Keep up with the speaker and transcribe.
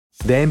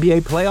The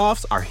NBA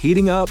playoffs are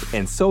heating up,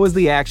 and so is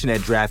the action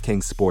at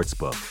DraftKings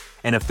Sportsbook,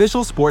 an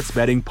official sports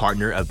betting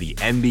partner of the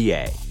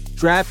NBA.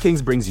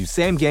 DraftKings brings you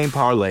same-game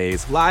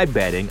parlays, live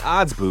betting,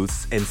 odds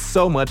boosts, and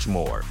so much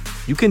more.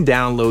 You can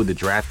download the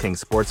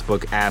DraftKings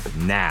Sportsbook app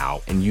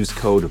now and use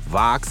code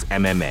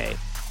VOXMMA.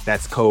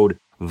 That's code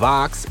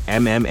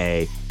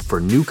VOXMMA for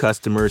new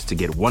customers to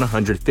get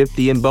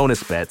 $150 in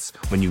bonus bets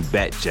when you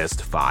bet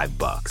just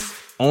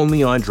 $5.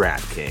 Only on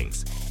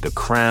DraftKings. The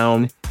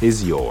crown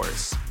is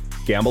yours.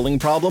 Gambling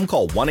problem?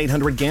 Call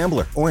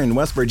 1-800-GAMBLER. Or in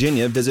West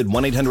Virginia, visit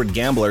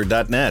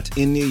 1-800-GAMBLER.net.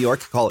 In New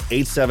York, call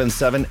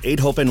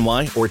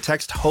 877-8-HOPE-NY or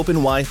text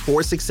HOPE-NY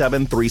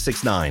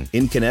 467-369.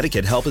 In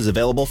Connecticut, help is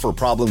available for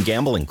problem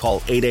gambling.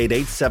 Call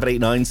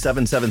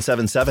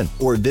 888-789-7777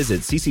 or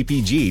visit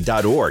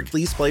ccpg.org.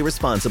 Please play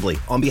responsibly.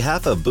 On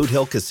behalf of Boot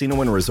Hill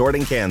Casino and Resort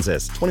in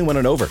Kansas, 21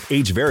 and over.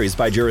 Age varies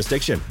by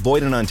jurisdiction.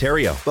 Void in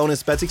Ontario.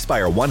 Bonus bets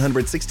expire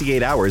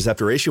 168 hours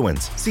after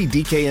issuance. See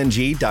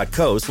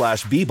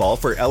dkng.co/bball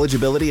for eligibility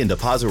and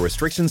deposit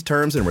restrictions,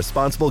 terms, and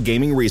responsible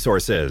gaming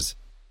resources.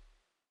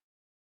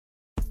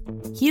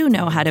 You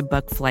know how to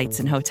book flights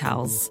and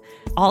hotels.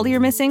 All you're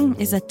missing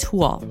is a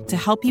tool to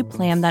help you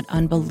plan that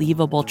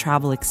unbelievable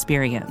travel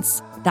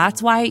experience.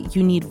 That's why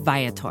you need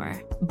Viator.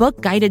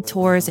 Book guided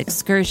tours,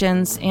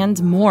 excursions,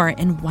 and more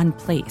in one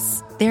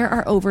place. There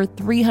are over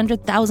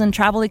 300,000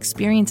 travel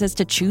experiences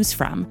to choose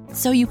from,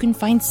 so you can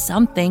find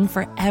something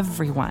for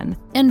everyone.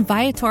 And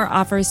Viator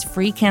offers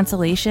free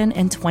cancellation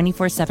and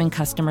 24/7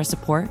 customer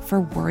support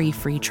for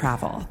worry-free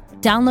travel.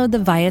 Download the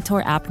Viator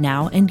app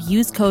now and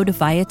use code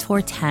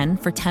Viator10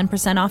 for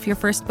 10% off your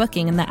first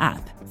booking in the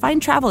app.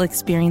 Find travel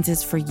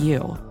experiences for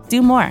you.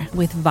 Do more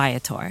with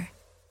Viator.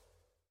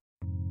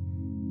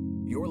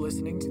 You're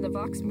listening to the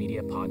Vox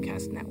Media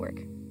Podcast Network.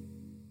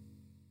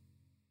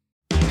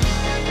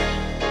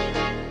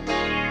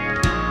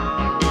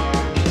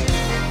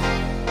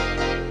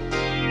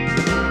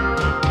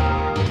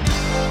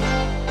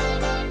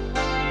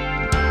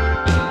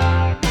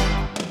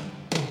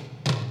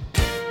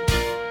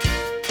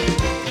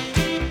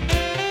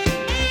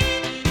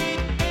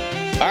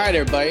 All right,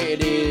 everybody,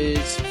 it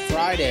is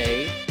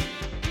Friday,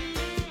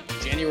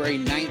 January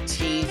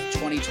 19th,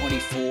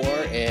 2024,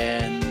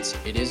 and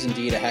it is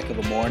indeed a heck of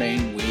a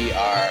morning. We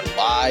are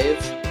live,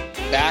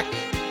 back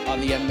on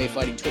the MMA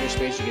Fighting Twitter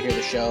space. You can hear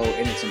the show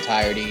in its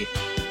entirety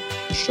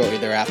shortly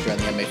thereafter on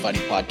the MMA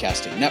Fighting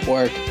Podcasting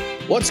Network.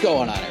 What's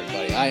going on,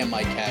 everybody? I am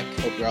Mike Heck.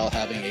 Hope you're all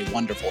having a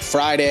wonderful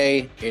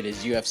Friday. It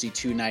is UFC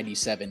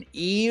 297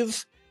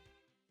 Eve.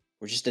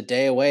 We're just a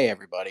day away,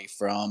 everybody,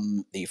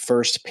 from the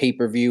first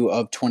pay-per-view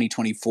of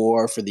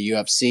 2024 for the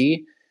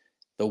UFC.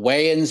 The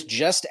weigh-ins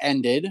just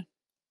ended,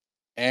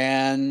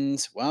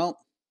 and,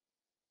 well,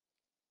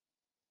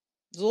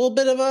 there's a little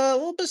bit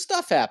of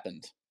stuff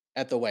happened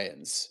at the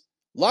weigh-ins.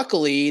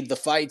 Luckily, the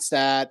fights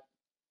that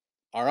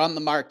are on the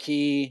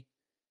marquee,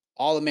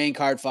 all the main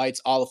card fights,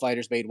 all the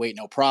fighters made weight,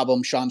 no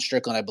problem. Sean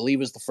Strickland, I believe,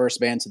 was the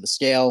first man to the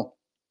scale.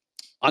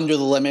 Under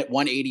the limit,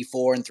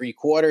 184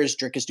 3/4.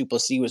 Dricus du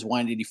Plessis was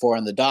 184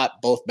 on the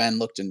dot. Both men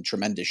looked in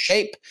tremendous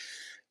shape.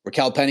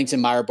 Raquel Pennington,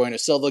 Mayra Bueno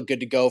Silva,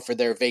 good to go for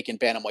their vacant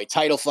bantamweight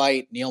title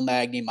fight. Neil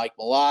Magny, Mike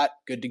Malott,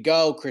 good to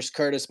go. Chris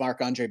Curtis,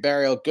 Marc-Andre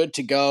Barrio, good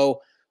to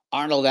go.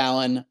 Arnold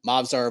Allen,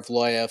 Movsar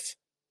Evloev,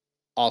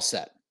 all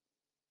set.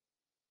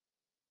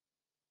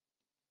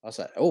 All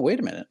set. Oh, wait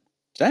a minute.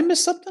 Did I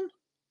miss something?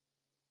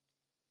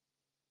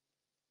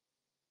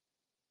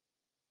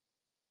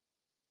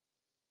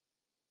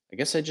 I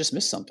guess I just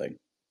missed something.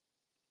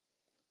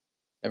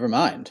 Never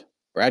mind.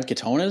 Brad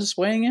Katona's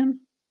weighing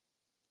in?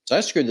 So I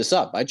screwed this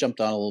up. I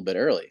jumped on a little bit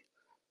early.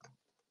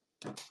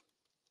 Let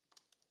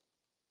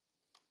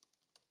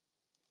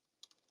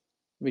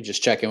me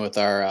just check in with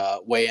our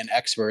weigh-in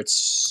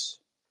experts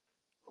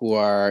who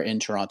are in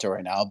Toronto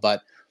right now.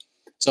 But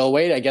so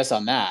wait, I guess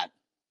on that.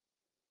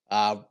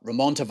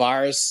 Ramon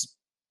Tavares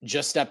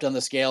just stepped on the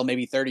scale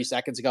maybe 30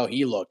 seconds ago.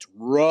 He looked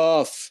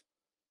rough.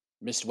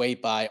 Missed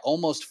weight by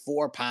almost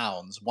 4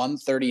 pounds,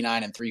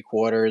 139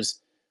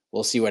 3/4.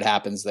 We'll see what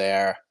happens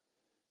there.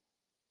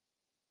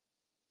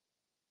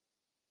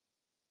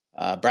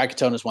 Brad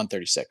Katona's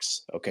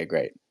 136. Okay,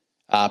 great.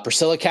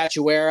 Priscilla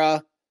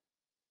Cachoeira.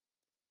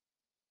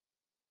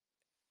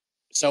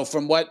 So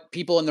from what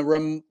people in the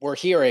room were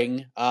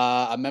hearing,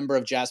 a member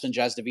of Jasmine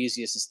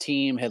Jasdavicius'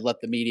 team had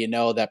let the media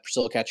know that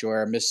Priscilla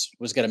Cachoeira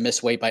was going to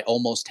miss weight by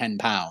almost 10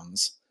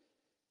 pounds.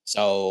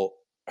 So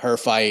her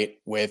fight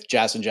with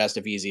Jasmine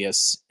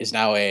Jasdavicius is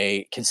now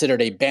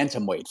considered a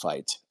bantamweight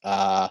fight.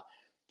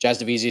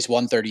 Jasdavicius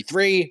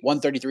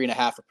 133 and a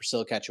half for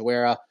Priscilla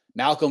Cachoeira.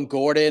 Malcolm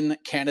Gordon,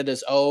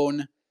 Canada's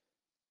own,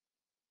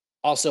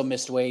 also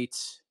missed weight.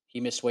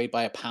 He missed weight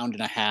by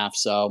 1.5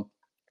 pounds. So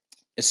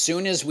as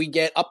soon as we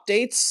get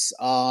updates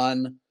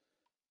on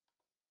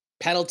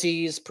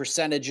penalties,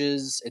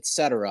 percentages,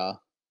 etc.,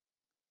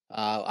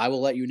 I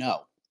will let you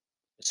know.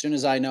 As soon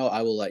as I know,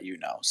 I will let you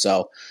know.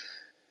 So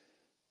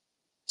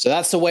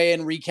that's the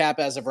weigh-in recap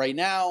as of right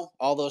now.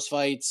 All those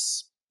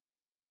fights,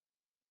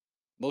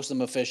 most of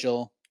them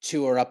official.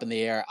 two are up in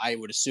the air. I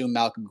would assume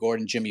Malcolm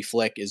Gordon, Jimmy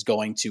Flick is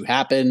going to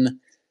happen.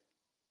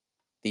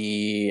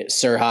 The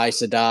Serhai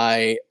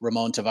Sadai,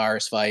 Ramon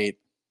Tavares fight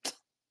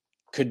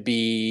could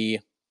be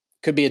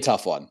a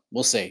tough one.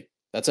 We'll see.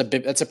 That's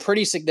a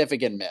pretty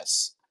significant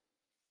miss.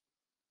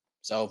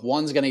 So if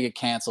one's going to get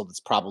canceled,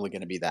 it's probably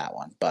going to be that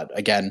one. But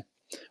again,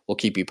 we'll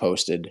keep you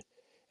posted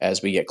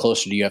as we get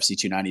closer to UFC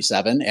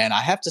 297. And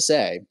I have to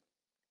say,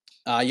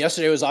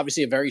 yesterday was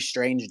obviously a very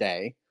strange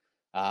day.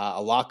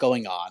 A lot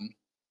going on.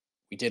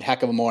 We did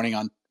Heck of a Morning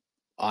on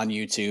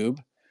YouTube.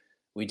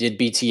 We did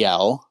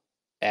BTL.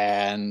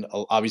 And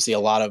obviously a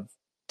lot of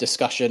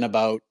discussion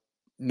about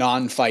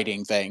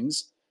non-fighting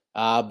things.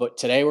 But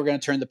today we're going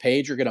to turn the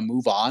page. We're going to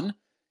move on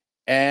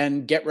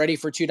and get ready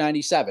for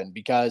 297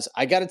 because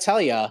I got to tell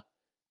you,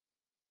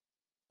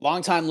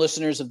 longtime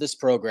listeners of this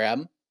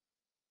program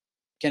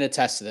can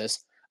attest to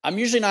this. I'm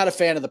usually not a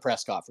fan of the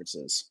press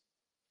conferences.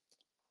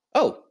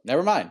 Oh,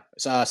 never mind.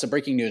 Some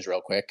breaking news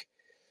real quick.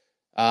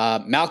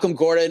 Malcolm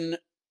Gordon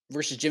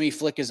versus Jimmy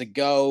Flick is a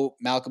go.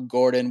 Malcolm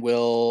Gordon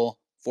will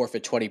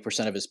forfeit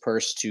 20% of his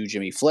purse to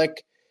Jimmy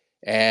Flick.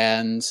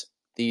 And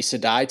the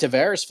Sadai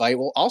Tavares fight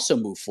will also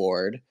move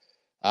forward.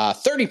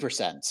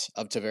 30%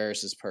 of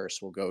Tavares' purse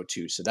will go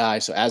to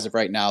Sadai. So as of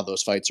right now,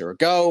 those fights are a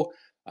go.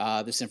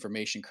 This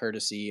information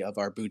courtesy of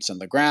our boots on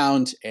the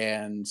ground.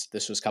 And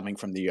this was coming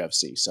from the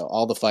UFC. So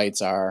all the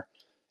fights are,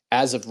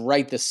 as of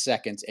right this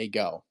second, a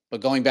go. But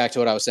going back to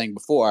what I was saying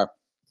before,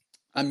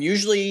 I'm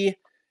usually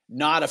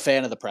not a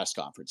fan of the press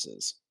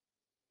conferences.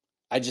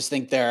 I just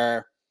think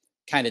they're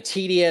kind of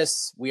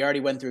tedious. We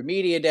already went through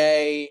media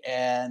day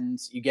and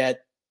you get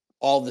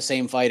all the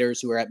same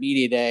fighters who are at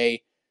media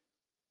day.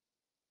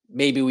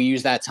 Maybe we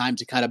use that time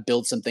to kind of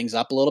build some things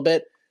up a little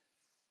bit.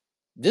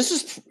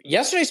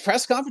 Yesterday's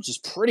press conference was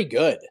pretty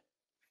good.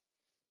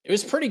 It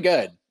was pretty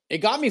good. It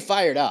got me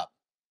fired up,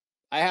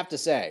 I have to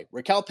say.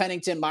 Raquel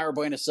Pennington, Myra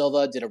Buena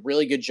Silva did a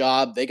really good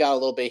job. They got a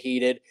little bit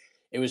heated.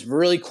 It was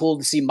really cool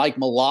to see Mike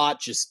Malott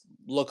just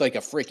look like a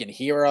freaking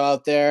hero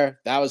out there.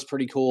 That was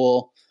pretty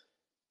cool.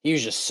 He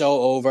was just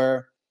so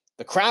over.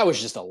 The crowd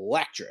was just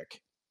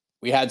electric.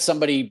 We had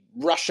somebody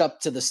rush up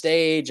to the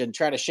stage and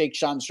try to shake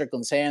Sean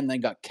Strickland's hand,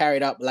 then got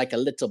carried up like a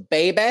little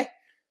baby,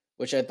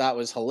 which I thought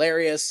was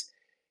hilarious.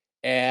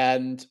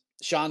 And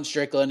Sean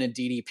Strickland and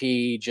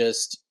DDP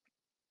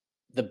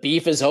the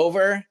beef is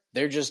over.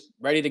 They're just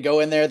ready to go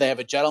in there. They have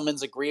a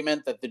gentleman's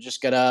agreement that they're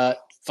just going to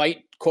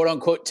fight, quote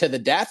unquote, to the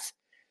death.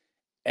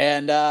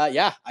 And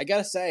I got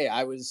to say,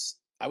 I was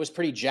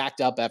pretty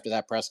jacked up after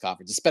that press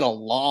conference. It's been a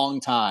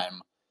long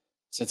time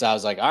since I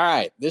was like, all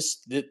right, this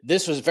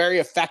was very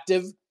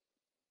effective.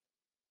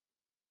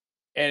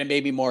 And it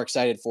made me more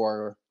excited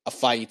for a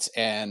fight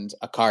and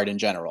a card in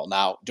general.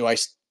 Now, do I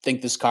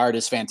think this card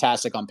is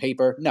fantastic on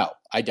paper? No,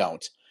 I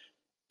don't.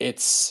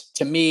 It's,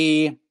 to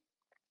me,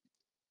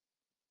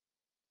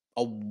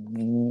 a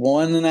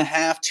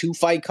 1.5, 2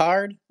 fight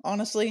card,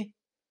 honestly.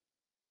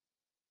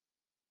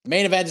 The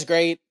main event is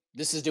great.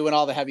 This is doing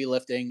all the heavy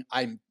lifting.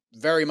 I'm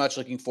very much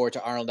looking forward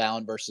to Arnold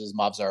Allen versus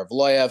Movsar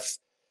Evloev.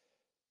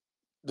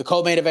 The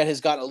co-main event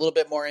has gotten a little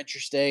bit more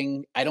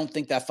interesting. I don't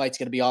think that fight's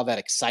going to be all that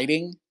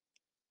exciting.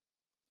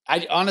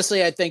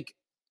 I think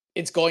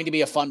it's going to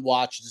be a fun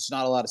watch. There's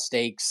not a lot of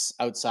stakes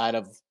outside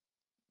of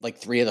like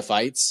 3 of the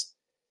fights.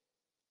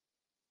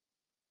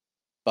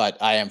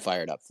 But I am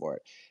fired up for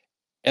it.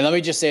 And let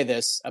me just say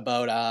this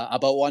about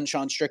one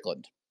Sean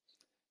Strickland.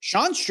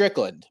 Sean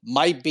Strickland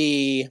might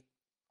be,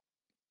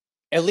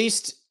 at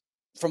least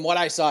from what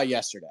I saw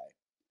yesterday,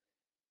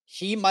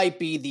 he might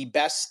be the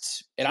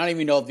best, and I don't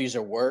even know if these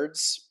are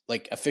words,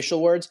 like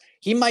official words.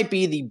 He might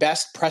be the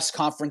best press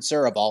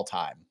conferencer of all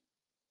time.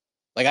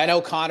 Like, I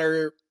know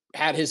Connor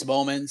had his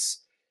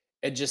moments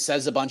and just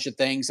says a bunch of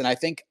things. And I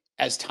think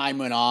as time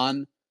went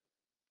on,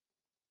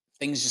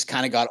 things just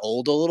kind of got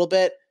old a little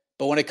bit.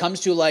 But when it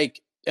comes to,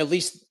 like, at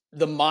least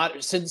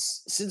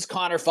since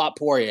Connor fought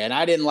Poirier, and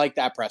I didn't like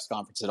that press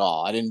conference at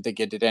all. I didn't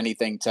think it did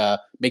anything to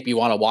make me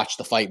want to watch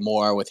the fight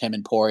more with him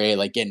and Poirier,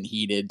 like, getting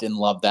heated. Didn't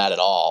love that at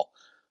all.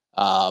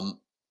 But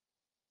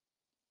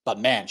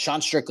man,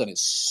 Sean Strickland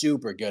is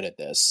super good at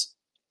this.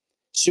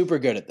 Super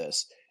good at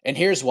this. And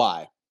here's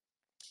why.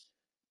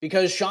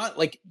 Because Sean,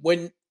 like,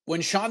 when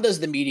Sean does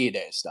the media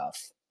day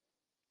stuff,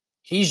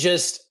 he's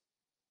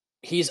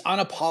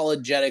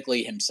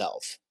unapologetically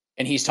himself.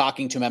 And he's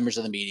talking to members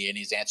of the media and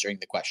he's answering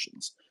the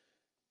questions.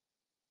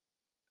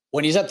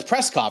 When he's at the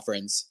press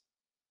conference,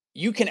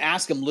 you can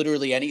ask him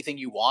literally anything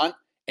you want,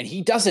 and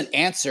he doesn't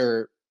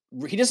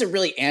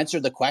really answer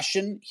the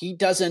question. He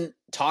doesn't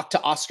talk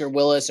to Oscar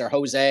Willis or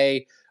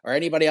Jose or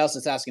anybody else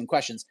that's asking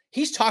questions.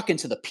 He's talking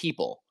to the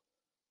people.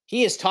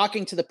 He is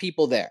talking to the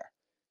people there.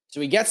 So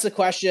he gets the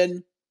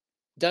question,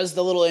 does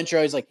the little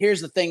intro. He's like,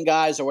 here's the thing,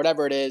 guys, or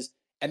whatever it is.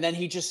 And then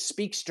he just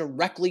speaks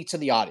directly to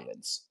the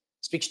audience,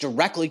 speaks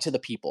directly to the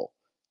people,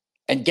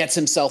 and gets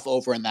himself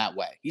over in that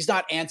way. He's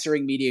not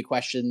answering media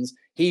questions.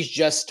 He's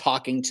just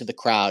talking to the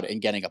crowd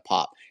and getting a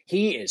pop.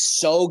 He is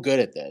so good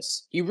at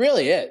this. He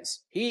really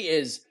is. He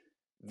is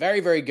very,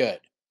 very good.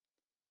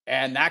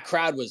 And that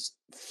crowd was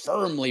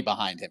firmly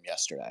behind him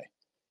yesterday.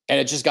 And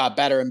it just got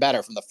better and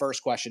better from the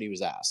first question he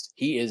was asked.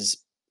 He is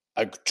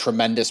a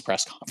tremendous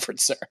press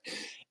conferencer.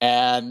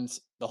 And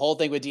the whole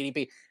thing with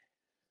DDP,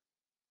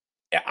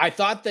 I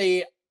thought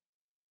the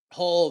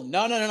whole,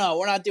 no,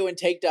 we're not doing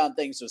takedown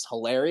things was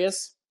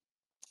hilarious.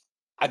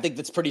 I think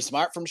that's pretty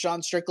smart from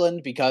Sean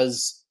Strickland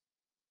because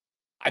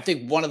I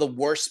think one of the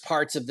worst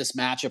parts of this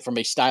matchup from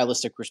a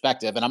stylistic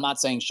perspective, and I'm not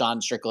saying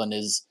Sean Strickland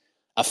is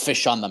a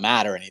fish on the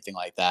mat or anything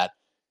like that,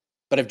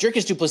 but if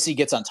Dricus du Plessis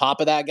gets on top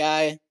of that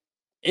guy,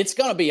 it's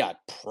going to be a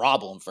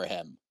problem for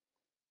him.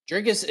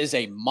 Dricus is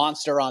a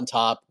monster on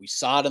top. We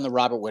saw it in the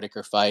Robert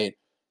Whittaker fight.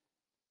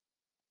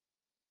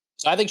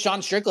 So I think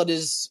Sean Strickland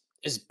is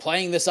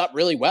playing this up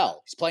really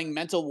well. He's playing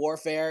mental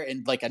warfare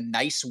in like a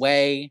nice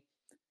way.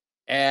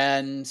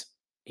 And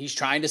he's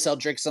trying to sell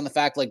Dricus on the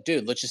fact, like,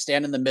 dude, let's just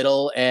stand in the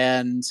middle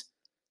and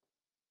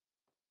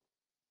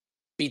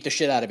beat the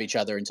shit out of each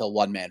other until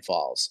one man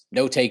falls.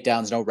 No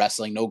takedowns, no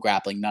wrestling, no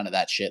grappling, none of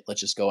that shit.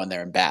 Let's just go in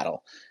there and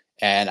battle.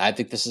 And I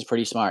think this is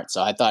pretty smart.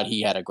 So I thought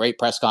he had a great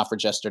press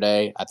conference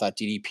yesterday. I thought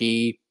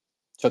DDP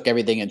took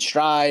everything in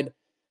stride.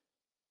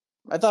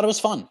 I thought it was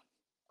fun.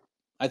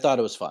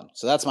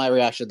 So that's my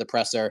reaction to the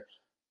presser.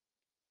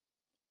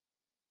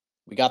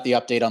 We got the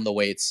update on the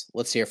weights.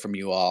 Let's hear from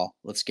you all.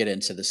 Let's get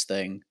into this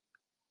thing.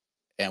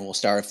 And we'll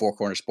start at Four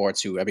Corner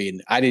Sports, who, I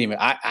mean, I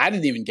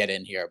didn't even get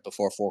in here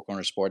before Four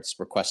Corner Sports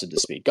requested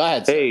to speak. Go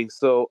ahead, sir. Hey,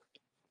 so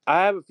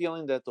I have a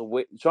feeling that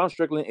Sean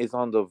Strickland is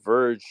on the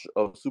verge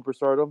of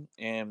superstardom,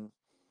 and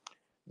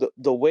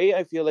the way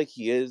I feel like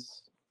I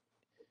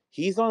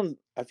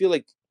feel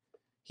like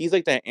he's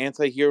like that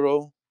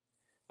anti-hero.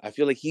 I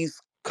feel like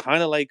he's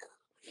kind of like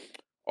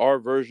our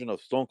version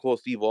of Stone Cold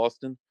Steve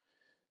Austin,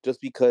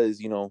 just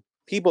because,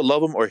 people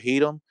love him or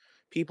hate him.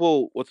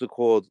 People,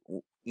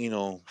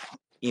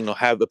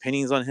 have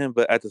opinions on him,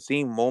 but at the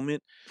same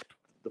moment,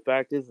 the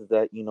fact is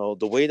that,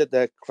 the way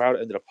that crowd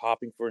ended up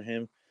popping for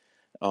him,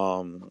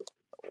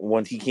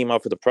 when he came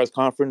out for the press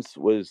conference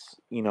was,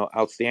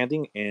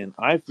 outstanding. And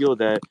I feel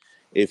that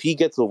if he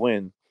gets a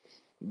win,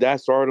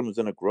 that stardom is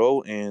going to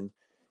grow. And,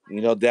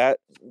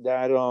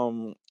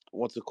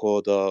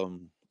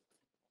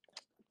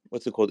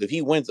 if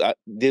he wins,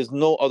 there's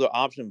no other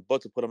option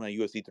but to put him at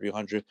UFC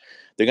 300.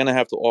 They're going to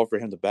have to offer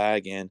him the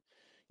bag. And,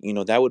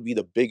 that would be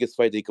the biggest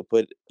fight they could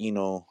put,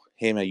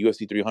 him at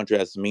UFC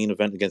 300 as the main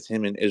event against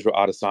him and Israel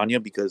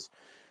Adesanya, because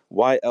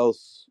why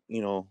else,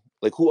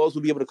 who else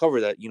would be able to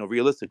cover that,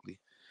 realistically?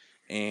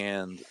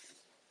 And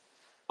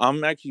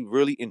I'm actually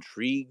really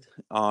intrigued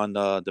on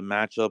the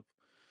matchup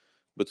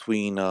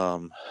between,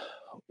 it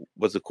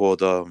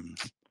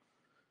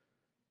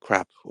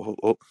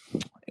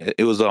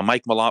was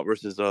Mike Malott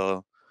versus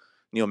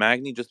Neil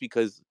Magny, just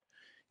because,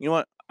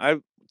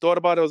 I thought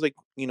about it. I was like,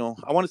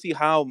 I want to see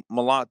how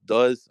Malott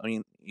does. I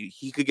mean,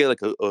 he could get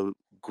like a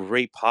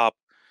great pop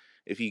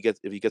if he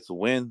gets a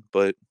win,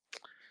 but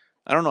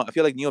I don't know. I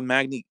feel like Neil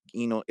Magny,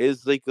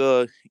 is like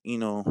he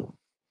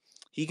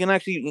can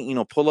actually,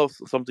 pull off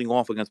something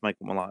off against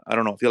Michael Malott. I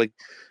don't know. I feel like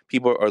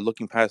people are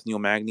looking past Neil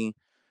Magny.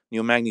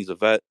 Neil Magny's a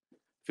vet. I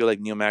feel like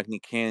Neil Magny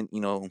can,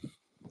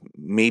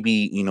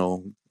 maybe,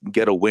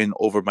 get a win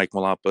over Mike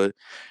Malott, but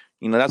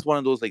that's one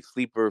of those like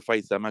sleeper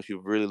fights that I'm actually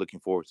really looking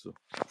forward to.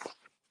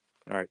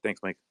 All right,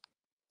 thanks, Mike.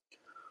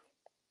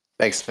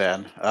 Thanks,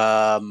 man.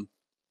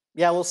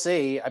 Yeah, we'll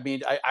see. I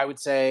mean, I would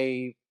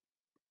say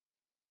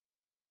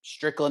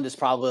Strickland is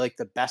probably like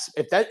the best.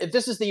 If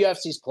this is the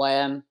UFC's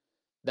plan,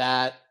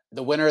 that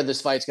the winner of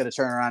this fight is going to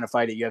turn around and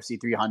fight at UFC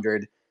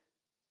 300.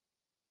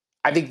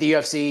 I think the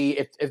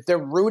UFC, if they're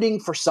rooting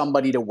for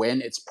somebody to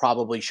win, it's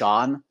probably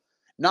Sean.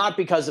 Not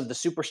because of the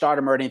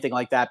superstardom or anything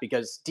like that,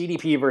 because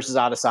DDP versus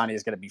Adesanya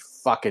is going to be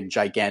fucking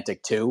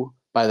gigantic too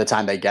by the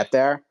time they get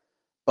there.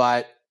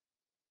 But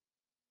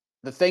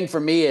the thing for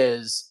me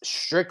is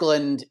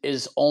Strickland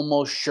is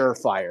almost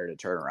surefire to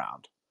turn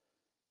around.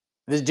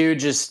 This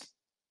dude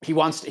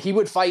he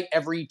would fight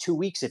every 2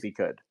 weeks if he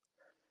could.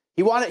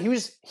 He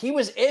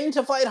was in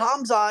to fight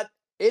Hamzat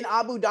in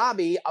Abu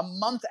Dhabi a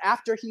month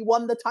after he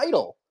won the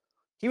title.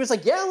 He was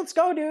like, yeah, let's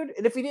go, dude.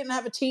 And if he didn't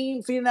have a team,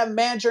 if he didn't have a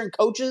manager and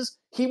coaches,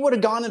 he would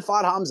have gone and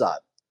fought Hamzat.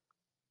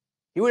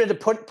 He would have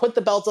put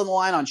the belt on the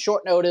line on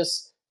short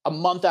notice a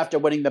month after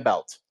winning the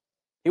belt.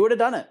 He would have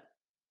done it.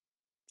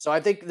 So I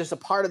think there's a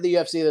part of the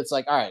UFC that's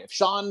like, all right, if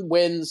Sean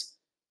wins,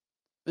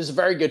 there's a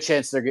very good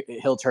chance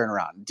he'll turn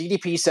around.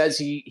 DDP says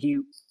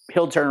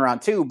he'll turn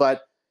around too,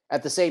 but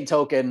at the same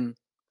token,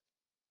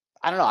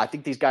 I don't know. I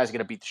think these guys are going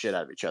to beat the shit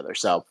out of each other.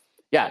 So,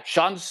 yeah,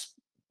 Sean's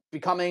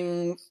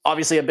becoming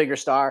obviously a bigger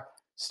star.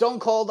 Stone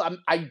Cold,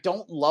 I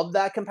don't love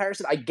that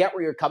comparison. I get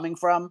where you're coming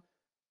from,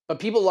 but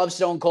people love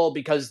Stone Cold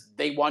because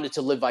they wanted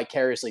to live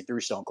vicariously through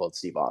Stone Cold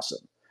Steve Austin.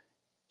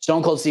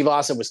 Stone Cold Steve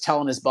Austin was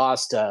telling his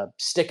boss to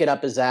stick it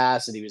up his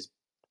ass, and he was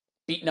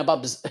beating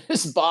up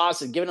his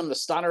boss and giving him the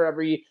stunner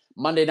every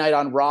Monday night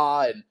on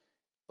Raw. And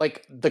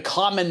like the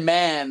common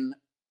man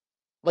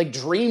like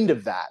dreamed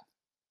of that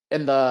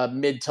in the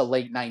mid to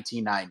late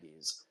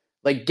 1990s,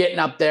 like getting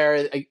up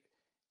there, like,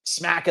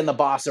 smacking the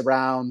boss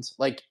around,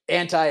 like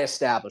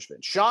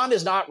anti-establishment. Sean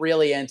is not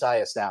really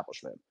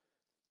anti-establishment.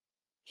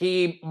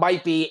 he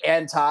might be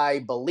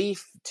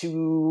anti-belief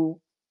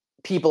to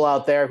people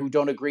out there who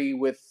don't agree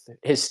with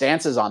his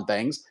stances on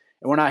things.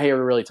 And we're not here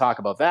to really talk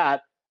about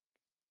that.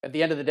 At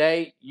the end of the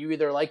day, you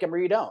either like him or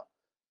you don't.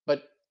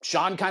 But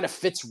Sean kind of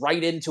fits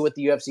right into what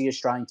the UFC is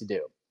trying to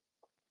do.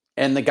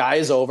 And the guy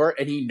is over,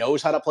 and he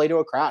knows how to play to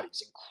a crowd.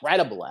 He's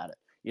incredible at it.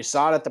 You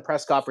saw it at the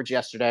press conference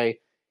yesterday.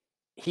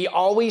 He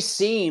always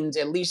seemed,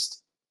 at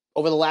least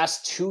over the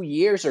last 2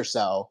 years or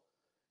so,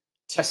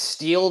 to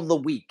steal the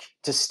week,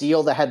 to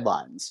steal the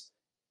headlines.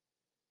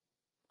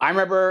 I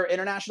remember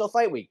International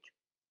Fight Week.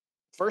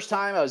 First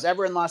time I was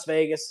ever in Las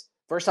Vegas.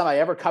 First time I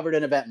ever covered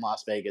an event in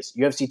Las Vegas.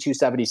 UFC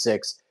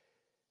 276.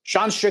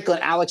 Sean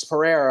Strickland, Alex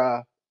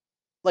Pereira.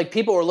 Like,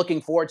 people were looking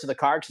forward to the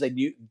card because they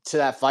knew to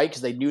that fight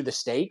because they knew the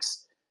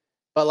stakes.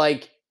 But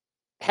like,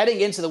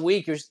 heading into the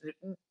week, it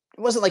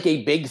wasn't like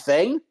a big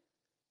thing.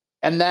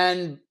 And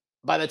then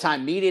by the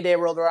time media day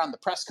rolled around, the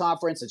press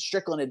conference, and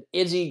Strickland and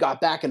Izzy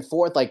got back and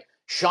forth, like,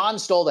 Sean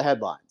stole the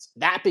headlines.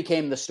 That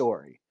became the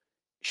story.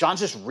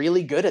 Sean's just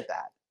really good at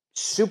that.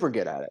 Super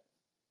good at it.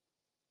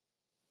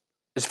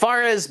 As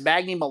far as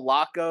Magny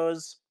Malott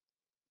goes,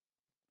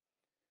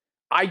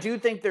 I do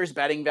think there's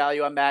betting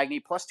value on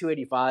Magny. Plus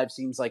 285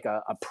 seems like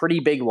a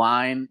pretty big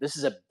line. This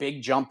is a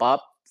big jump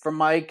up from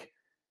Mike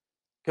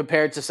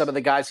compared to some of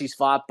the guys he's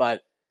fought,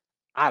 but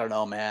I don't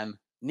know, man.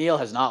 Neil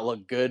has not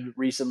looked good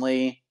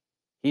recently.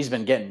 He's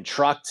been getting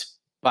trucked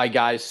by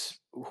guys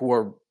who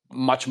are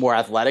much more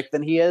athletic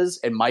than he is,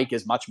 and Mike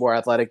is much more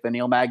athletic than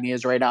Neil Magny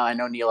is right now. I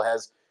know Neil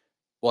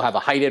will have a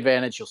height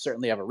advantage. He'll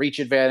certainly have a reach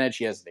advantage.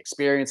 He has an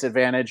experience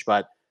advantage,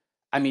 but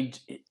I mean,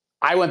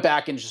 I went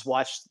back and just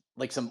watched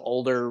like some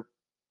older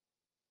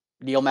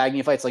Neil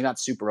Magny fights, like not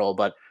super old,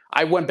 but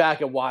I went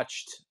back and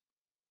watched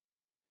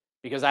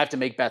because I have to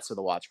make bets for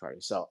the watch party.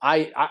 So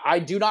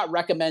I do not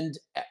recommend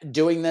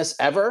doing this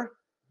ever.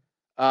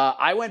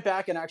 I went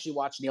back and actually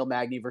watched Neil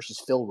Magny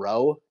versus Phil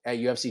Rowe at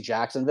UFC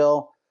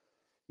Jacksonville.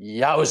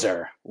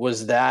 Yowzer,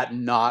 was that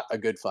not a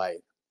good fight?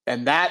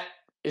 And that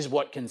is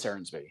what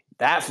concerns me.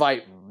 That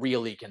fight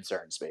really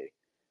concerns me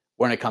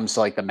when it comes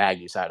to like the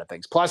Magny side of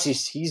things. Plus,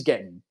 he's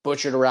getting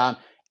butchered around.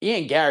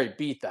 Ian Gary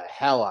beat the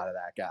hell out of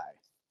that guy.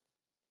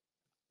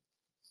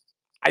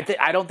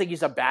 I don't think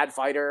he's a bad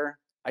fighter.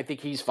 I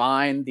think he's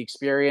fine. The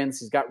experience,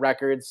 he's got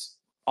records,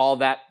 all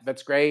that.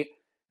 That's great.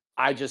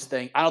 I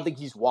don't think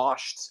he's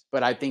washed,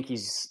 but I think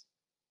he's,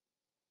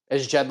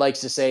 as Jed likes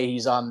to say,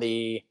 he's on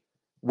the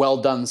well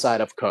done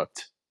side of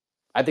cooked.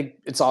 I think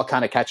it's all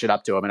kind of catching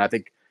up to him, and I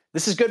think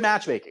this is good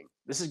matchmaking.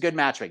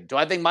 Do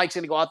I think Mike's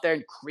going to go out there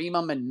and cream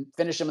him and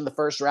finish him in the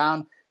first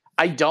round?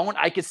 I don't.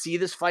 I could see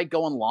this fight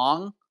going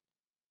long,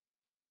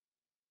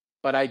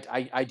 but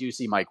I do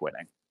see Mike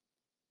winning.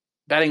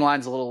 Betting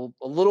line's a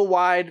little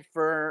wide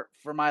for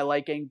my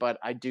liking, but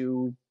I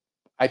think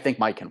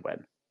Mike can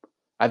win.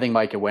 And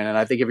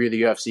I think if you're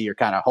the UFC, you're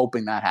kind of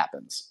hoping that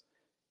happens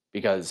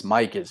because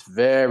Mike is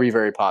very,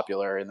 very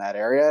popular in that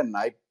area, and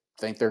I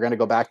think they're going to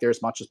go back there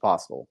as much as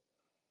possible.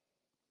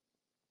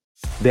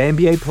 The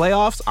NBA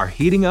playoffs are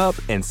heating up,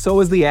 and so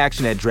is the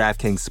action at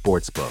DraftKings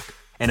Sportsbook,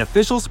 an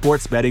official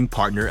sports betting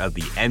partner of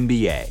the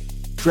NBA.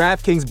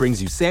 DraftKings brings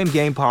you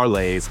same-game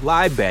parlays,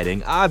 live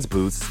betting, odds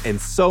boosts,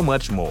 and so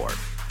much more.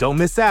 Don't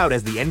miss out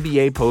as the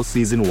NBA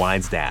postseason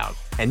winds down.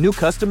 And new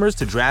customers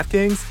to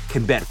DraftKings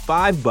can bet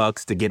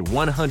 $5 to get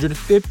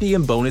 $150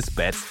 in bonus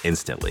bets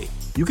instantly.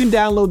 You can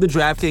download the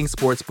DraftKings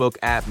Sportsbook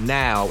app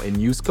now and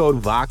use code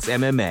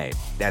VOXMMA.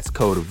 That's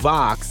code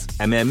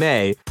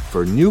VOXMMA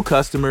for new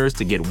customers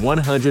to get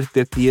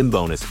 $150 in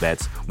bonus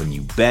bets when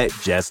you bet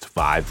just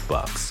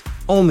 $5.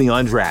 Only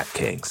on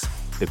DraftKings.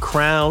 The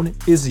crown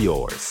is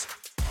yours.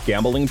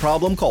 Gambling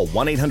problem? Call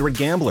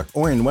 1-800-GAMBLER.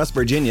 Or in West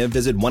Virginia,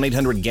 visit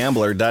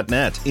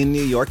 1-800-GAMBLER.net. In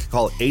New York,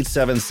 call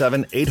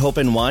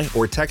 877-8-HOPE-NY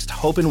or text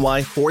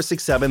HOPE-NY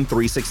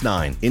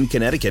 467-369. In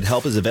Connecticut,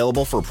 help is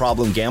available for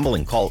problem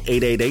gambling. Call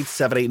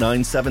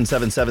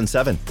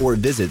 888-789-7777 or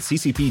visit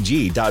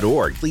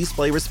ccpg.org. Please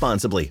play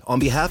responsibly. On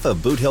behalf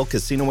of Boot Hill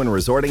Casino and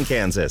Resort in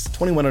Kansas,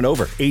 21 and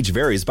over. Age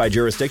varies by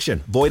jurisdiction.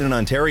 Void in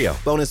Ontario.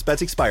 Bonus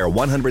bets expire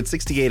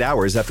 168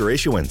 hours after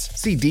issuance.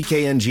 See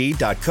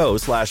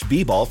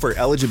dkng.co/bball for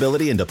eligibility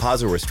and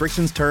deposit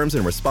restrictions, terms,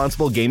 and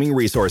responsible gaming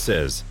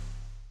resources.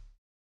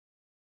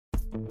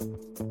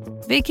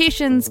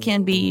 Vacations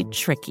can be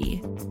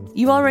tricky.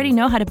 You already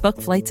know how to book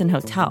flights and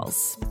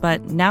hotels,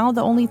 but now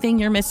the only thing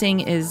you're missing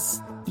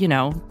is,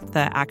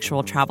 the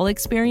actual travel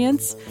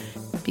experience.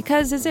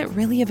 Because is it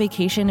really a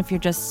vacation if you're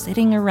just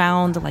sitting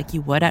around like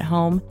you would at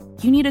home?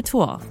 You need a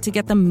tool to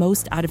get the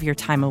most out of your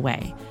time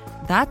away.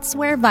 That's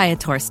where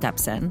Viator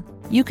steps in.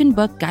 You can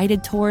book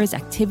guided tours,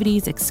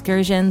 activities,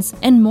 excursions,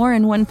 and more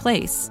in one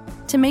place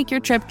to make your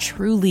trip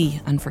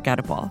truly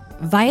unforgettable.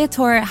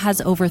 Viator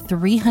has over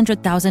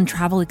 300,000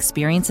 travel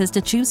experiences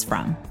to choose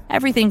from.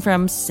 Everything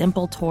from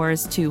simple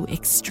tours to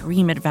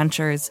extreme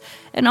adventures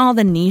and all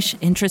the niche,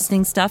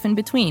 interesting stuff in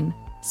between.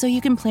 So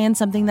you can plan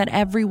something that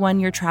everyone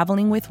you're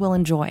traveling with will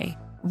enjoy.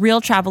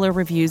 Real traveler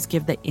reviews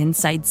give the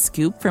inside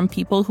scoop from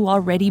people who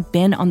already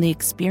been on the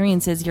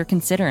experiences you're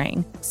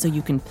considering, so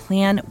you can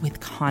plan with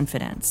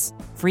confidence.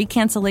 Free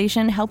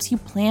cancellation helps you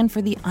plan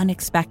for the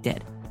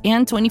unexpected.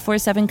 And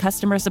 24/7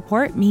 customer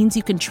support means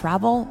you can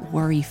travel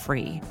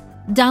worry-free.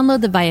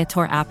 Download the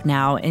Viator app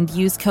now and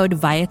use code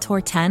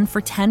Viator10 for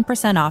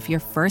 10% off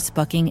your first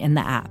booking in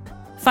the app.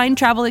 Find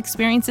travel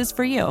experiences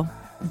for you.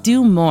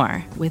 Do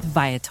more with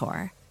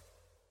Viator.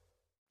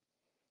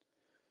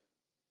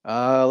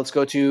 Let's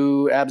go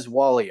to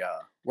Abswalia.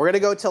 We're gonna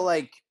go till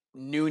like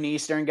noon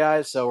Eastern,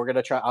 guys. So we're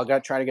gonna try. I'll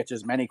try to get to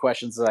as many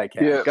questions as I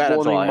can. Yeah, Go ahead,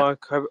 morning,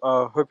 Abswalia.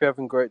 Mike. Hope you're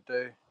having a great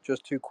day.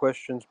 Just two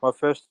questions. My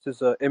first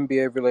is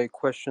NBA-related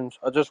questions.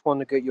 I just want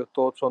to get your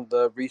thoughts on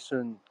the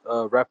recent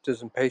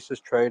Raptors and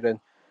Pacers trade,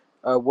 and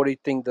what do you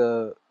think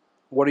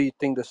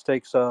the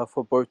stakes are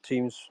for both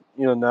teams?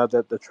 Now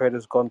that the trade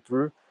has gone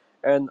through,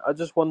 and I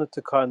just wanted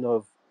to kind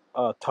of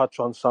touch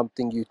on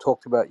something you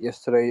talked about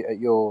yesterday at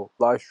your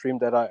live stream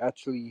that I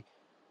actually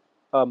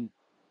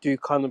do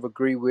kind of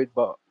agree with,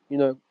 but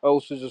I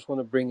also just want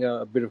to bring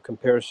a bit of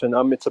comparison.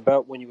 It's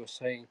about when you were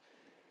saying,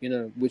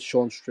 with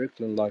Sean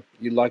Strickland, like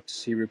you like to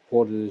see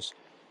reporters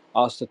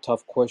ask the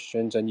tough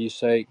questions, and you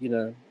say,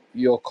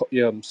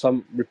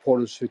 some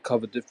reporters who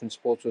cover different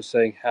sports were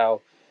saying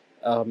how,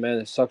 man,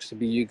 it sucks to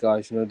be you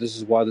guys. This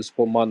is why the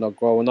sport might not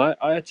grow, and I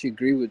actually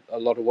agree with a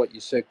lot of what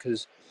you said,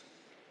 because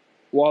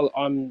while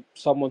I'm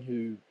someone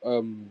who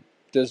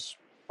does,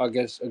 I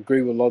guess,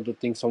 agree with a lot of the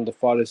things some of the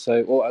fighters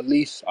say, or at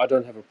least I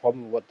don't have a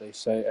problem with what they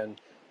say,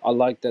 and I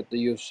like that the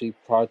UFC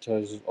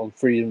prioritizes on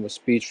freedom of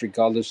speech,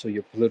 regardless of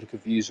your political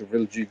views or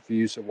religious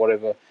views or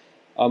whatever.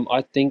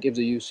 I think if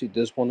the UFC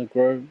does want to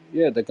grow,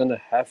 yeah, they're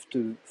gonna have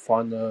to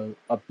find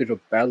a bit of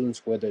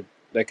balance where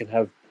they can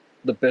have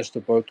the best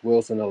of both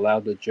worlds and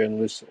allow the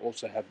journalists to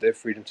also have their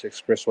freedom to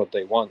express what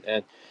they want.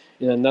 And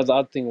another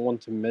other thing I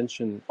want to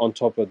mention on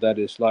top of that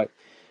is like,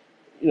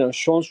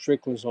 Sean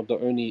Strickland's not the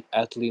only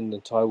athlete in the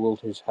entire world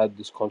who's had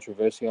this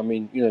controversy. I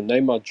mean,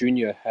 Neymar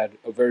Jr. had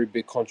a very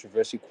big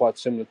controversy, quite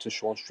similar to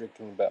Sean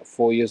Strickland about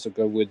 4 years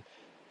ago with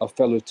a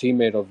fellow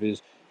teammate of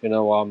his.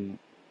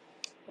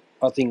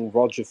 I think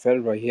Roger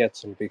Federer, he had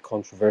some big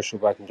controversial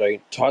back in the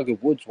day. Tiger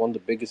Woods, one of the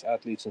biggest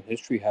athletes in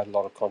history, had a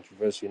lot of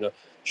controversy.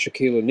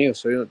 Shaquille O'Neal.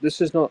 So, this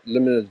is not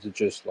limited to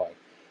just like,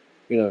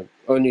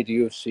 only the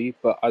UFC,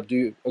 but I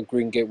do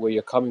agree and get where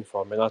you're coming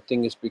from. And I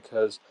think it's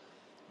because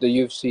the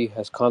UFC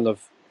has kind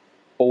of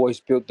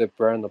always built their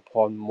brand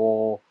upon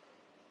more,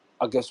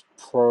 I guess,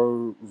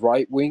 pro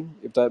right wing,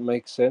 if that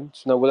makes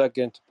sense. Now, without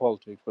getting into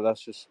politics, but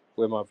that's just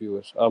where my view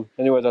is.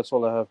 Anyway, that's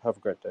all I have. Have a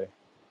great day.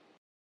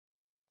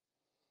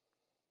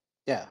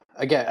 Yeah.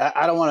 Again,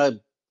 I don't want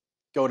to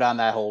go down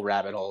that whole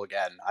rabbit hole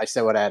again. I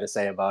said what I had to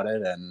say about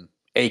it, and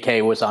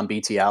AK was on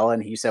BTL,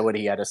 and he said what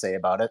he had to say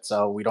about it.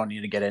 So we don't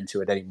need to get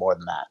into it any more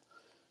than that.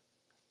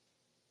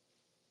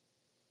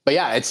 But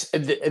yeah,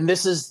 and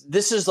this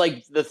is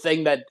like the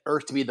thing that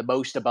irked me the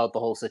most about the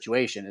whole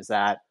situation is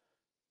that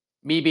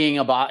me being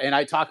and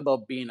I talk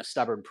about being a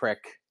stubborn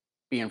prick,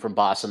 being from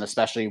Boston,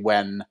 especially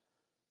when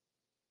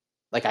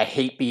like I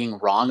hate being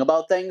wrong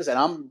about things,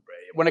 and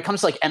when it comes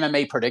to like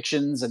MMA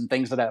predictions and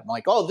things like that, I'm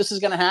like, oh, this is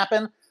gonna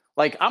happen.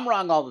 Like I'm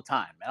wrong all the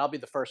time, and I'll be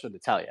the first one to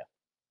tell you.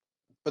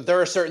 But there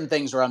are certain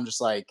things where I'm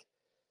just like,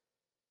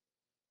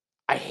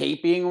 I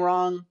hate being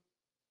wrong,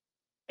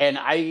 and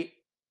I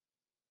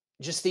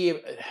just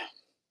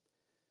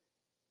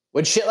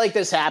when shit like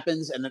this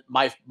happens, and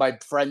my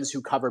friends who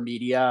cover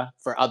media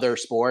for other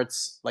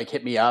sports like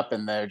hit me up,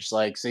 and they're just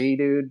like, "See,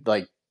 dude,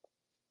 like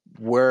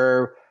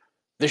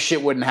this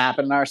shit wouldn't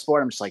happen in our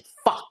sport." I'm just like,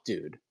 "Fuck,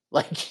 dude,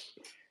 like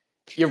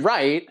you're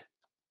right,"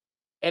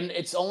 and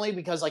it's only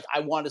because like I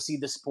want to see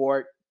the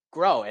sport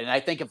grow, and I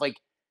think if like,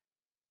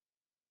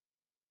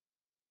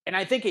 and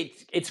I think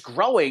it's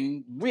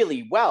growing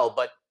really well,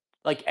 but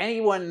like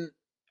anyone,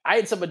 I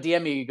had someone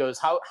DM me who goes,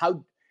 "How."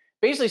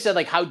 Basically said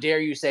like, how dare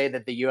you say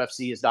that the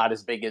UFC is not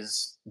as big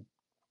as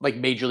like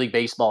Major League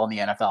Baseball and the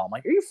NFL? I'm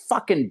like, are you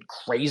fucking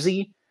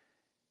crazy?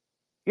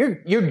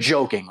 You're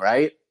joking,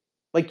 right?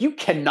 Like you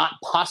cannot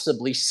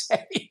possibly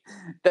say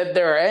that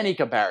there are any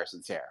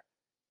comparisons here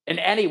in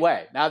any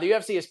way. Now the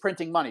UFC is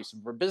printing money, so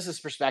from a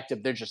business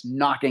perspective, they're just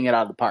knocking it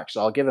out of the park.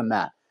 So I'll give them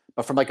that.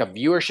 But from like a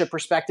viewership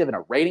perspective and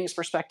a ratings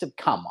perspective,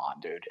 come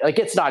on, dude. Like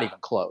it's not even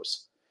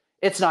close.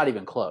 It's not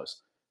even close.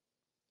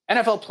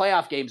 NFL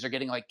playoff games are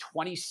getting like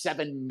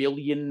 27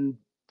 million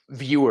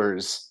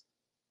viewers,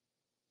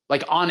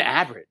 like on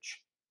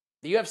average.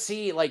 The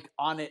UFC, like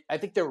on it, I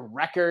think their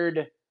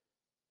record,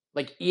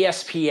 like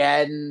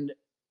ESPN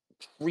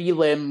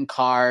prelim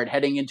card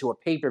heading into a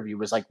pay per view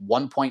was like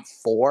 1.4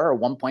 or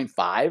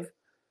 1.5.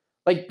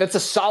 Like that's a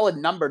solid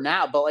number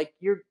now, but like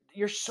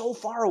you're so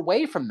far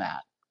away from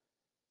that.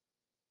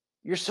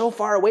 You're so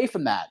far away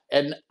from that,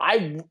 and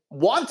I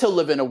want to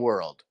live in a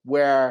world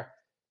where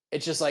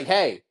it's just like,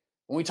 hey,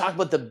 when we talk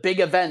about the big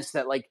events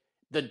that like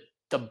the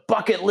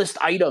bucket list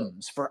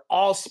items for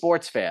all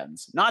sports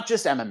fans, not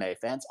just MMA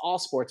fans, all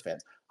sports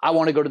fans. I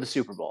want to go to the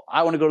Super Bowl.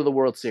 I want to go to the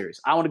World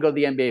Series. I want to go to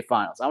the NBA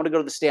Finals. I want to go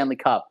to the Stanley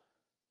Cup.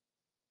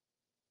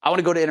 I want to go to the World Series. I want to go to the Super Bowl. I want to go to the World Series. I want to go to the NBA Finals. I want to go to the NBA Finals. I want to go to the Stanley Cup. I want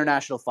to go to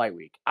International Fight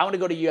Week. I want to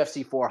go to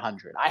UFC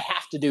 400. I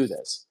have to do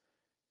this.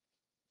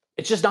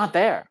 It's just not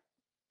there.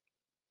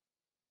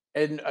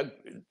 And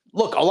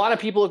look, a lot of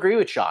people agree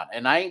with Sean,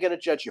 and I ain't going to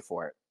judge you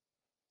for it.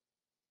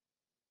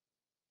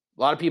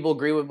 A lot of people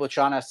agree with what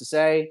Sean has to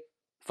say.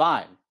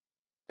 Fine.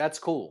 That's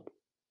cool.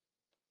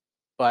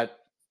 But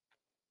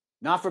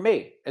not for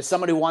me. As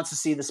someone who wants to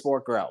see the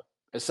sport grow,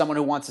 as someone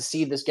who wants to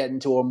see this get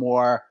into a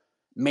more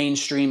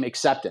mainstream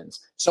acceptance.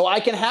 So I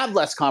can have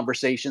less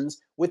conversations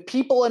with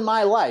people in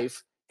my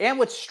life and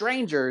with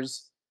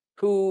strangers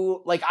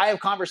who, like, I have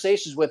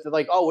conversations with,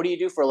 like, oh, what do you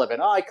do for a living?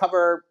 Oh, I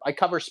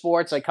cover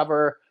sports. I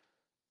cover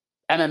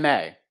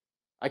MMA.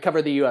 I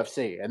cover the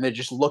UFC. And they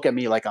just look at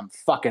me like I'm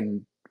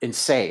fucking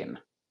insane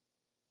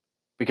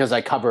because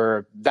I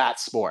cover that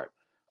sport.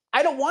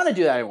 I don't want to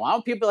do that anymore. I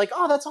want people to be like,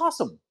 oh, that's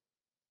awesome.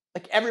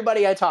 Like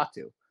everybody I talk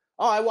to.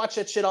 Oh, I watch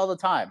that shit all the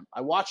time.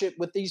 I watch it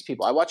with these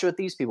people. I watch it with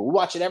these people. We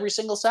watch it every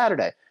single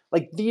Saturday.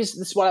 Like this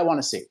is what I want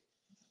to see.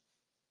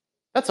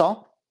 That's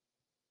all.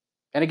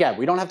 And again,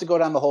 we don't have to go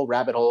down the whole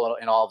rabbit hole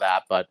and all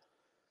that, but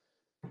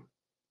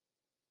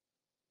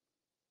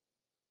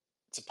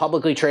it's a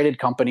publicly traded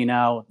company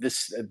now.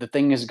 The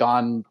thing has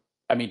gone,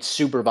 I mean,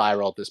 super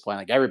viral at this point.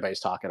 Like everybody's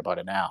talking about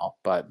it now,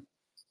 but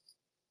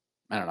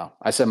I don't know.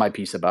 I said my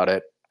piece about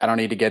it. I don't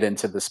need to get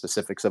into the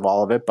specifics of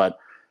all of it, but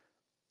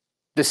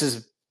this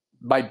is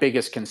my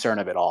biggest concern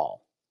of it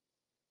all.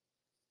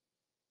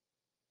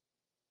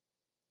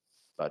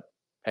 But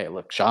hey,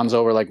 look, Sean's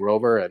over like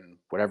Rover, and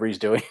whatever he's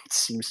doing it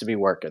seems to be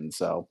working.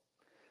 So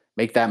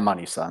make that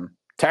money, son.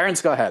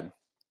 Terrence, go ahead.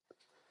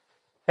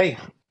 Hey,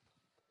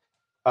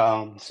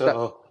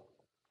 so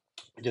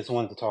I just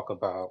wanted to talk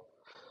about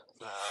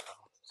the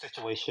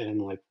situation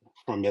like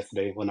from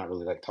yesterday. Well, not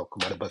really like talk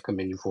about it, but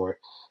commend you for it.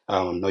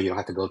 No, you don't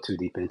have to go too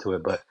deep into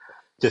it, but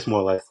just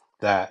more or less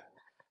that.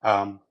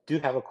 Do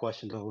have a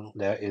question though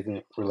that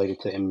isn't related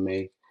to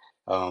MMA.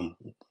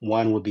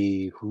 One would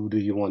be, who do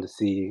you want to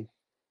see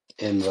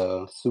in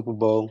the Super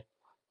Bowl,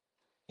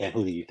 and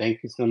who do you think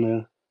is going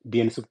to be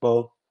in the Super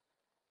Bowl?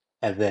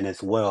 And then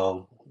as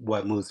well,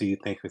 what moves do you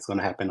think is going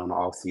to happen on the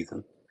off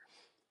season?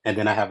 And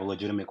then I have a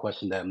legitimate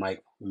question that might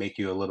make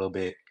you a little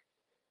bit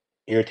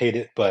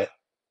irritated, but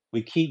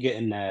we keep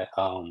getting that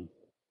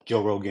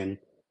Joe Rogan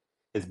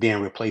is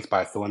being replaced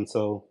by so and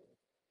so,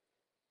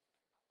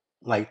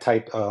 like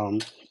type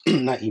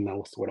not email,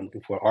 what's the word I'm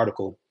looking for,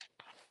 article.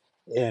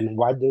 And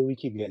why do we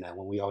keep getting that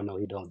when we all know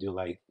he don't do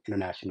like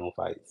international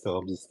fights? So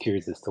I'm just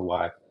curious as to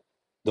why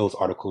those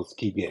articles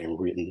keep getting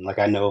written. Like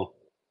I know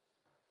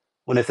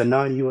when it's a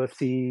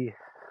non-UFC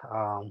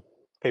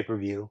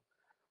pay-per-view,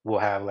 we'll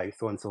have like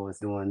so and so is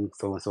doing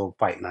so and so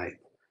fight night,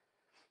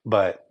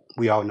 but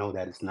we all know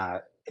that it's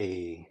not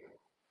a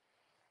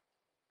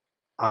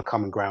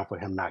common ground for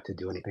him not to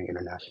do anything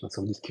international.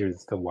 So I'm just curious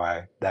as to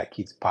why that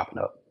keeps popping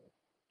up.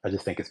 I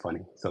just think it's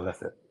funny. So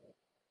that's it.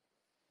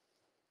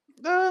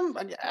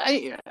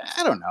 I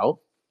don't know.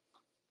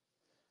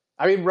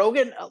 I mean,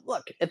 Rogan,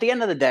 look, at the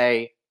end of the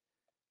day,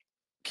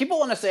 people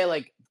want to say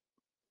like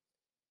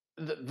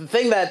the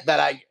thing that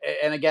I,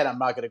 and again, I'm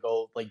not going to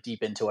go like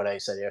deep into what I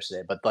said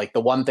yesterday, but like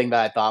the one thing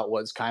that I thought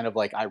was kind of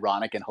like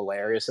ironic and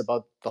hilarious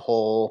about the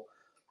whole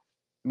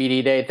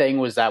media day thing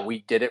was that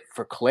we did it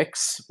for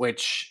clicks,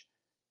 which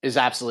is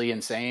absolutely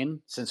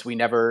insane since we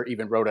never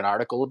even wrote an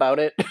article about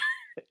it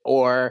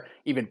or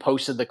even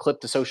posted the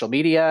clip to social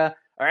media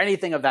or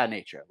anything of that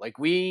nature. Like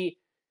we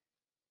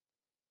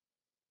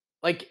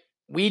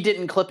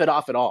didn't clip it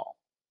off at all.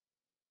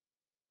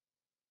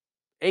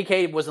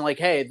 AK wasn't like,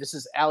 hey, this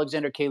is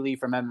Alexander K. Lee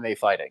from MMA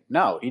Fighting.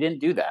 No, he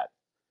didn't do that.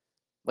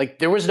 Like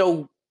there was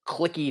no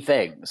clicky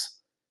things.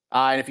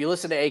 And if you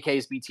listen to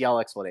AK's BTL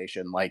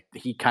explanation, like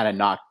he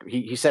kind of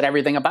he said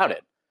everything about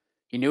it.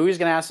 He knew he was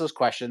going to ask those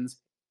questions.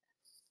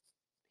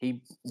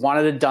 He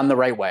wanted it done the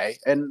right way.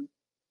 And,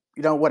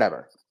 you know,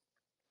 whatever.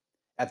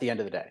 At the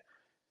end of the day.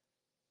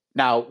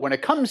 Now, when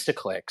it comes to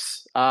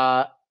clicks,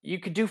 you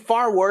could do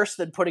far worse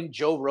than putting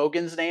Joe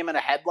Rogan's name in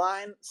a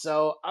headline.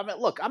 So, I mean,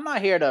 look, I'm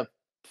not here to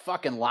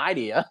fucking lie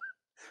to you.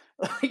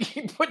 Like,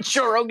 you put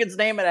Joe Rogan's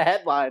name in a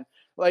headline,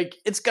 like,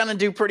 it's going to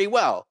do pretty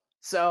well.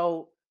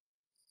 So,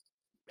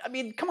 I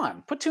mean, come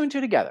on, put two and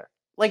two together.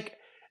 Like,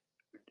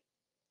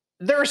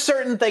 there are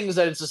certain things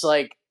that it's just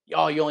like,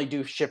 oh, you only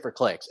do shit for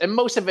clicks. And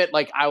most of it,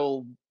 like, I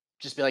will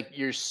just be like,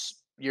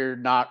 you're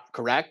not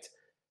correct.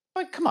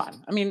 But come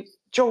on. I mean,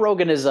 Joe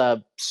Rogan is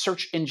a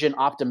search engine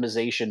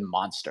optimization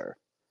monster.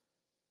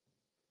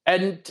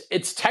 And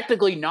it's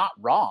technically not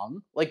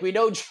wrong. Like we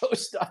know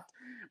Joe's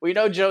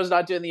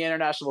not doing the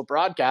international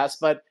broadcast,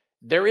 but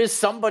there is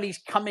somebody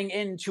coming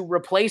in to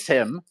replace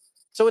him.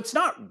 So it's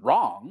not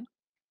wrong.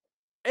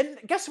 And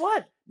guess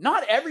what?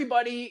 Not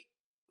everybody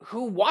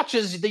who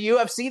watches the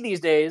UFC these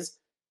days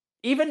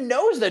even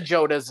knows that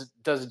Joe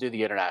doesn't do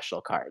the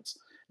international cards.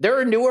 There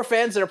are newer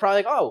fans that are probably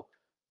like, oh,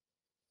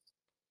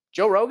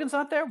 Joe Rogan's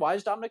not there? Why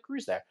is Dominic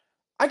Cruz there?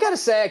 I got to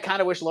say, I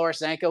kind of wish Laura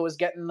Sanko was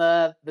getting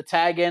the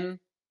tag in,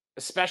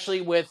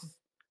 especially with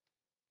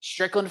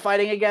Strickland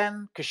fighting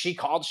again, because she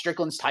called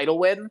Strickland's title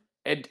win.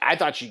 And I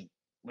thought she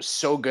was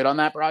so good on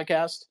that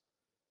broadcast.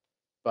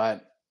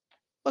 But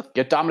look,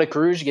 get Dominic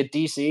Cruz, you get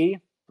DC.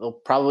 They'll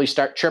probably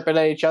start chirping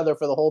at each other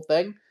for the whole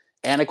thing.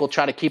 Anik will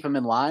try to keep him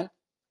in line.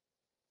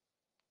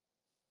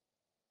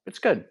 It's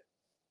good.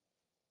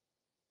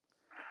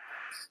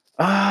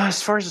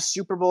 As far as the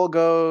Super Bowl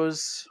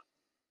goes,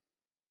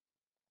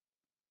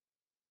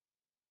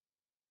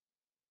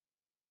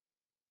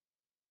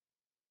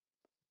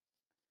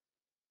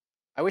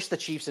 I wish the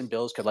Chiefs and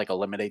Bills could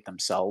eliminate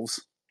themselves.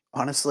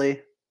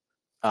 Honestly,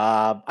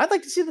 I'd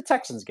like to see the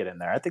Texans get in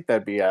there. I think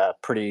that'd be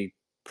pretty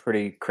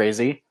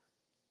crazy.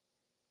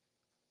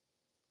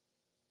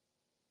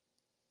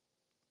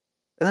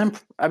 And then,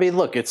 I mean,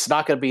 look, it's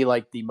not going to be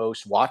the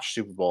most watched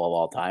Super Bowl of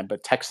all time,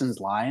 but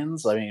Texans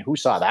Lions. I mean, who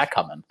saw that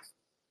coming?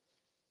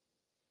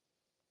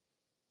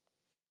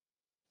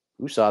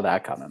 Who saw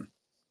that coming?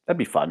 That'd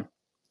be fun.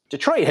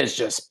 Detroit has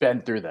just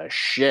been through the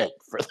shit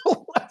for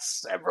the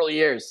last several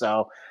years,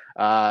 so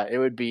it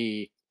would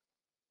be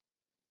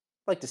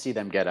like to see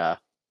them get a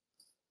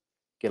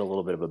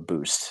little bit of a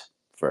boost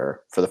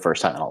for the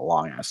first time in a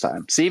long ass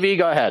time. CV,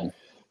 go ahead.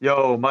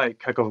 Yo,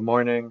 Mike, heck of a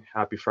morning.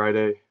 Happy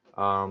Friday.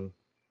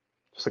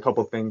 Just a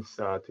couple things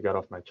to get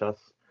off my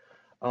chest.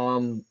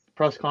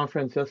 Press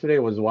conference yesterday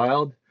was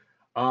wild.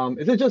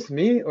 Is it just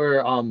me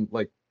or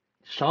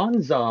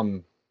Sean's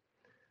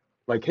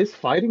his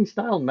fighting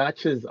style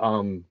matches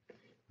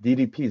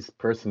DDP's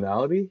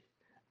personality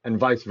and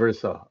vice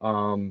versa.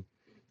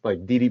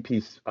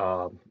 DDP's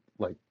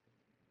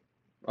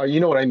you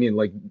know what I mean?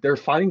 Their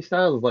fighting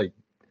style is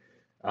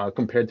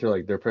compared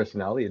to their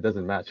personality, it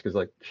doesn't match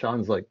because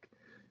Sean's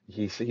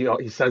he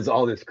says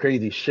all this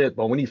crazy shit,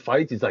 but when he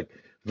fights, he's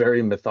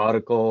very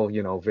methodical,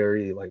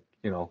 very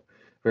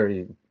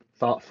very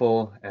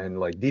thoughtful, and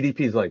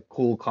DDP's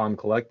cool, calm,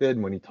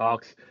 collected when he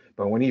talks,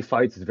 but when he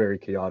fights, it's very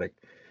chaotic.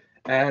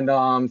 And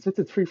since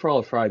it's Free for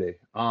All Friday,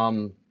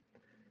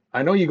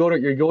 I know you go to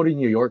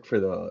New York for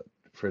the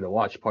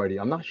watch party.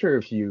 I'm not sure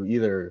if you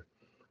either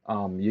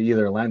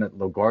land at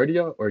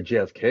LaGuardia or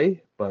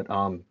JFK, but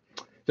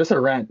just a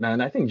rant,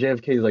 man. I think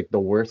JFK is the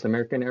worst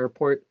American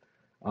airport.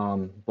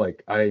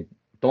 I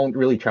don't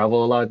really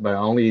travel a lot, but I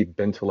only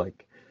been to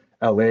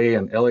LA,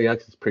 and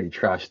LAX is pretty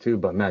trash too.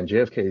 But man,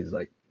 JFK is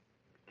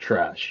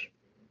trash.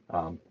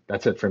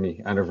 That's it for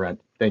me. End of rant.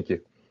 Thank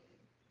you.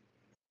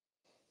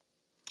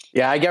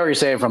 Yeah, I get what you're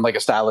saying from a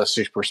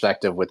stylistic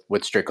perspective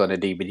with Strickland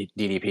and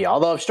DDP.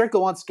 Although if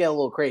Strickland wants to get a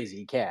little crazy,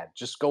 he can.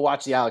 Just go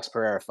watch the Alex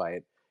Pereira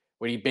fight,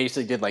 where he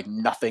basically did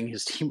nothing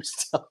his team was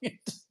telling him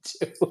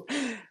to do.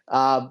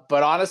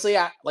 But honestly,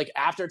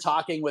 after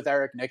talking with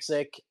Eric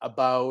Nixick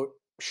about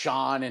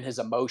Sean and his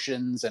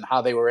emotions and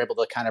how they were able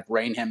to kind of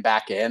rein him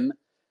back in,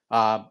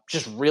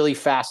 just really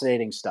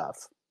fascinating stuff.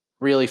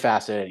 Really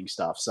fascinating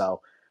stuff.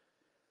 So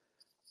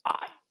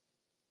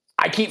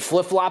I keep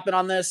flip-flopping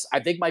on this.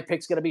 I think my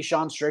pick's going to be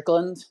Sean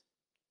Strickland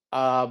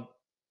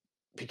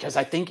because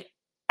I think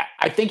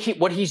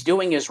what he's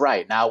doing is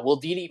right. Now, will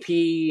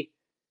DDP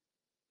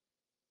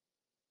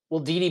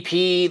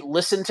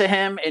listen to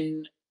him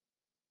and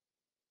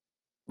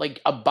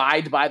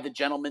abide by the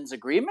gentleman's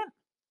agreement?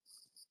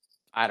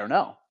 I don't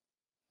know.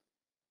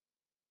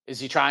 Is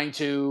he trying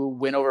to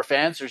win over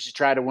fans, or is he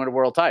trying to win a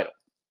world title?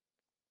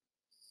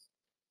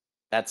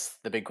 That's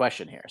the big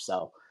question here.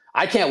 So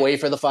I can't wait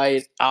for the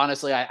fight.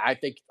 Honestly, I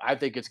think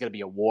it's going to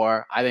be a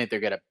war. I think they're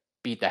going to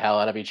beat the hell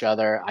out of each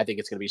other. I think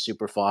it's going to be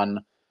super fun.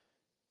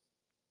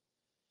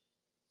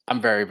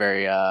 I'm very,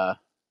 very,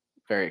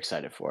 very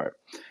excited for it.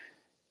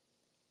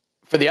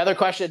 For the other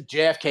question,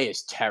 JFK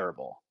is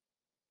terrible.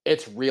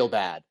 It's real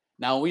bad.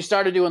 Now, when we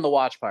started doing the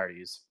watch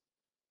parties,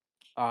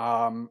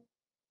 I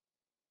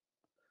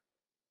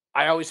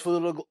always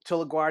flew to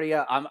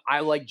LaGuardia.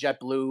 I like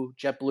JetBlue.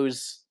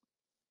 JetBlue's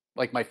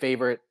my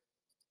favorite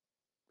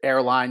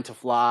airline to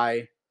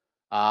fly.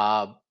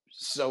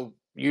 So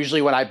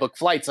usually when I book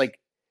flights,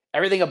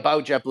 everything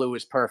about JetBlue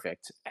is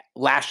perfect.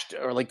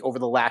 Over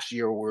the last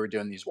year, we were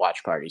doing these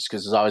watch parties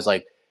because it's always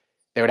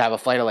they would have a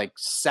flight at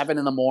 7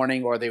 a.m,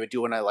 or they would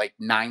do it at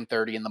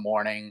 9:30 in the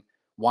morning.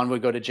 One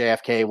would go to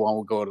JFK, one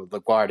would go to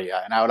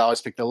LaGuardia, and I would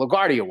always pick the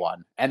LaGuardia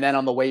one. And then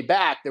on the way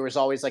back, there was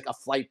always a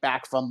flight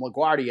back from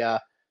LaGuardia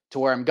to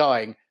where I'm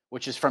going,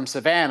 which is from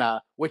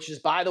Savannah, which is,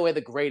 by the way,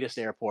 the greatest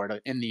airport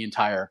in the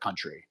entire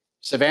country.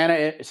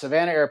 Savannah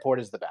Airport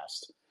is the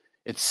best.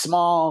 It's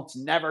small. It's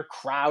never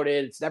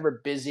crowded. It's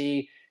never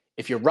busy.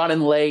 If you're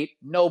running late,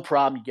 no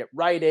problem. You get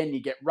right in.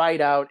 You get right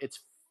out.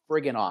 It's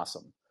friggin'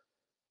 awesome.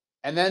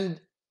 And then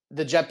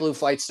the JetBlue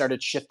flights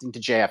started shifting to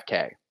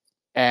JFK.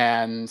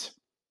 And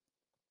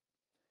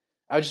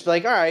I would just be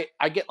all right,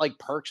 I get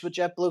perks with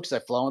JetBlue because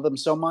I've flown with them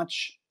so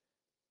much.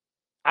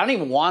 I don't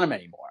even want them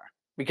anymore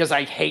because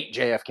I hate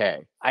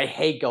JFK. I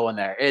hate going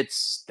there. It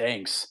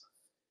stinks.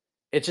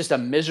 It's just a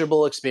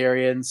miserable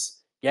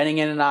experience. Getting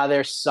in and out of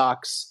there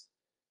sucks.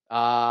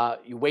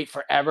 You wait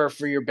forever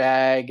for your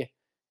bag.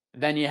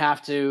 Then you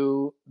have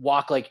to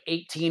walk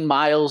 18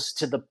 miles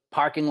to the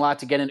parking lot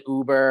to get an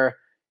Uber.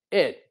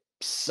 It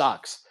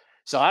sucks.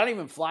 So I don't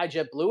even fly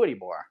JetBlue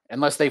anymore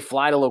unless they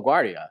fly to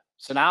LaGuardia.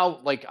 So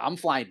now I'm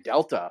flying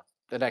Delta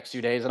the next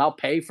 2 days, and I'll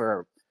pay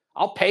for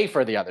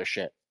the other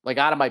shit. like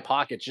out of my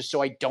pocket just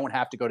so I don't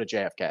have to go to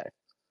JFK.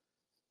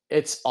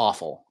 It's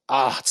awful.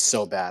 It's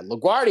so bad.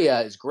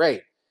 LaGuardia is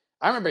great.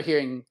 I remember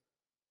hearing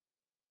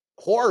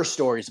horror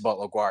stories about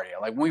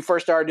LaGuardia. Like when we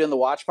first started doing the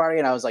watch party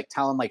and I was like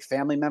telling like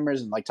family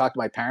members and like talking to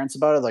my parents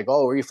about it, like,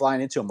 oh, where are you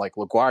flying into? I'm like,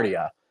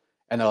 LaGuardia.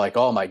 And they're like,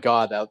 oh my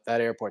God,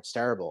 that airport's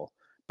terrible.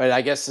 But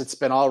I guess it's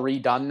been all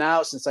redone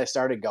now since I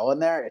started going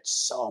there. It's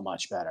so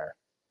much better.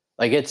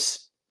 Like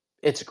it's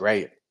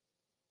great.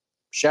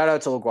 Shout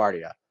out to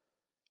LaGuardia.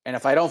 And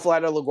if I don't fly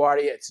to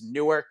LaGuardia, it's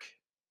Newark,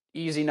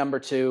 easy number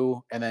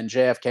 2, and then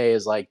JFK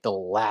is like the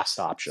last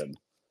option.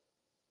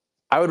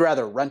 I would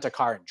rather rent a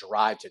car and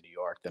drive to New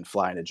York than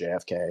fly into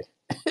JFK.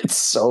 It's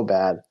so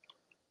bad.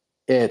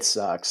 It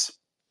sucks.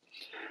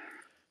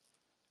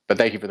 But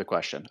thank you for the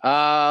question.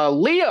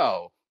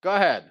 Leo, go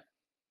ahead.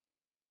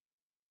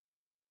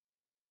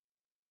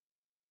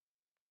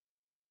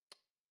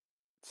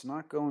 It's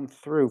not going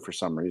through for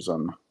some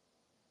reason.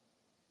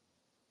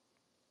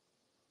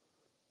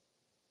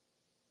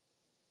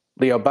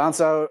 Leo,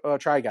 bounce out.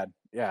 Try again.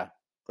 Yeah.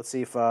 Let's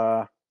see if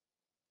yeah,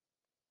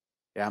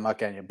 I'm not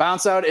getting you.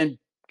 Bounce out and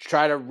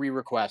try to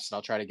re-request, and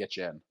I'll try to get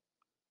you in.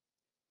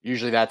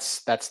 Usually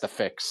that's the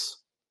fix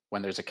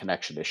when there's a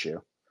connection issue.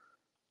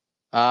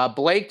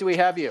 Blake, do we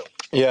have you?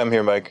 Yeah, I'm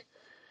here, Mike.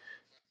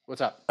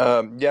 What's up?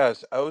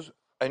 Yes, I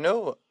don't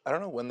know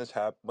when this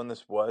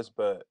was,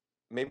 but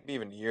maybe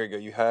even a year ago.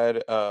 You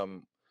had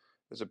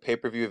there's a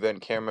pay-per-view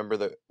event. Can't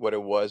remember what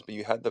it was, but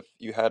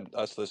you had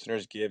us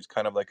listeners give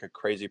kind of like a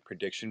crazy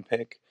prediction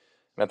pick,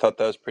 and I thought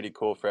that was pretty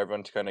cool for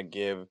everyone to kind of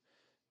give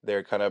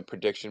their kind of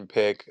prediction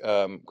pick,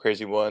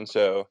 crazy one.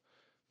 So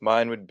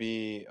mine would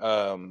be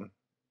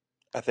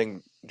I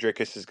think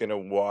Drickus is gonna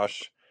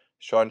wash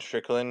Sean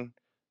Strickland.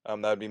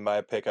 That would be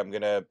my pick. I'm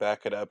gonna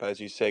back it up, as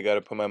you say. Got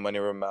to put my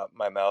money where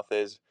my mouth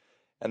is.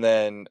 And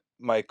then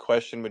my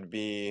question would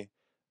be,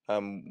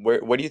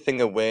 what do you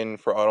think a win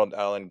for Arnold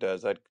Allen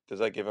does? Does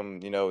that give him,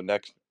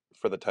 next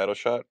for the title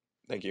shot?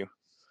 Thank you.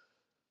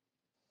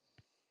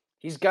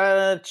 He's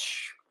got,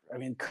 I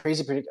mean,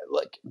 crazy predict.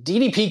 Like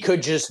DDP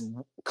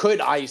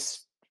could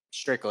ice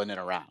Strickland in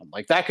a round.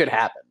 Like that could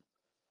happen.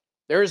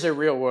 There is a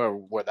real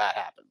world where that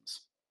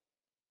happens.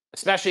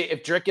 Especially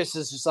if Drickus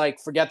is just like,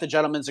 forget the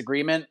gentleman's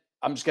agreement.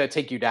 I'm just going to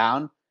take you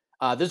down.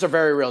 There's a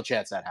very real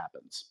chance that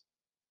happens.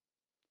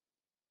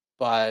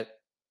 But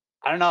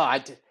I don't know.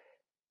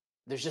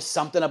 There's just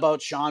something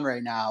about Sean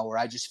right now where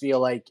I just feel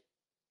like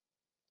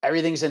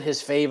everything's in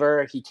his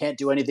favor. He can't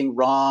do anything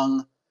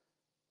wrong.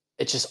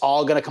 It's just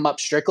all going to come up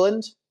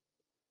Strickland.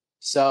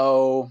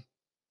 So,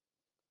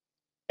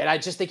 and I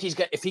just think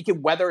if he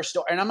can weather a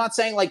storm, and I'm not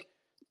saying like,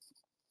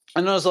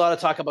 I know there's a lot of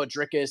talk about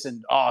Drickus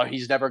and,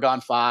 he's never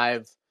gone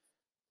 5.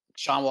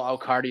 Sean will out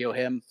cardio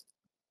him.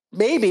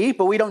 Maybe,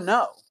 but we don't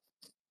know.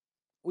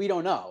 We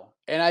don't know.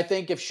 And I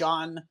think if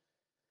Sean's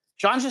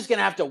just going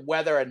to have to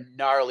weather a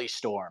gnarly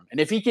storm. And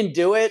if he can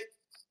do it,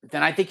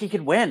 then I think he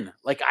can win.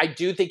 Like, I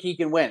do think he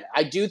can win.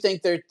 I do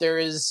think there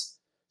is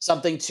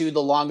something to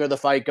the longer the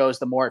fight goes,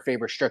 the more it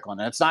favors Strickland.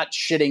 And it's not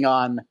shitting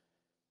on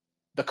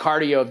the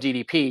cardio of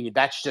DDP.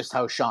 That's just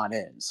how Sean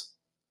is.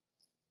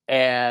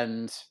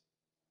 And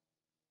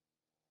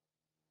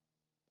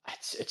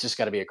it's just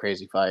got to be a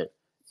crazy fight.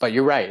 But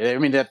you're right. I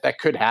mean, that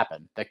could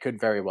happen. That could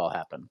very well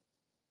happen.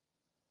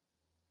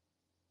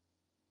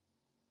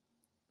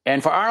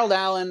 And for Arnold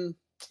Allen,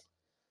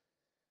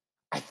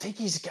 I think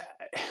he's got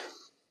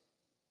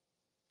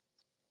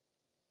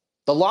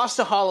the loss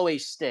to Holloway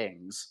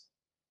stings,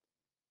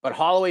 but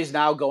Holloway's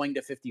now going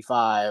to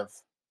 55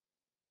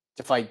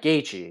 to fight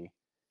Gaethje.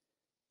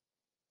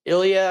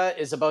 Ilya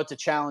is about to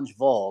challenge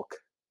Volk.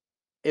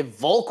 If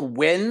Volk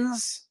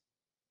wins,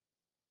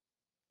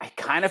 I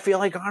kind of feel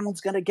like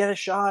Arnold's going to get a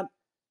shot.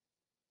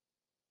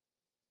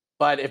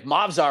 But if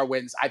Movsar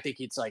wins, I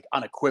think it's like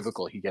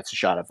unequivocal he gets a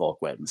shot if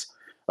Volk wins.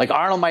 Like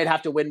Arnold might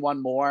have to win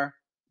one more,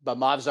 but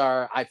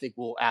Movsar, I think,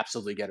 will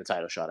absolutely get a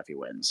title shot if he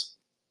wins.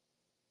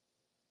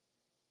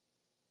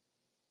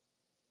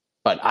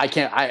 But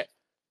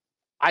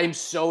I'm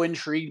so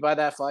intrigued by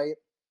that fight.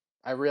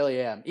 I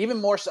really am.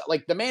 Even more so,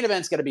 like the main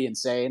event's going to be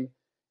insane,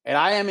 and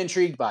I am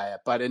intrigued by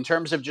it. But in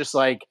terms of just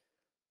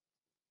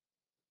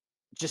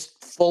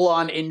full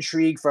on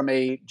intrigue from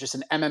an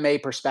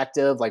MMA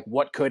perspective, like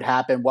what could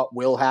happen, what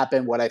will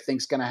happen, what I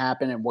think's going to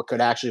happen, and what could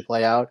actually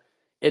play out,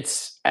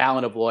 it's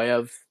Alan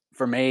Abloyev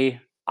for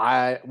me.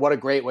 What a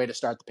great way to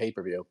start the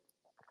pay-per-view.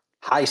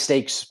 High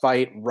stakes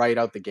fight right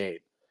out the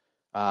gate.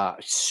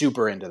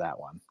 Super into that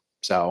one.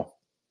 So,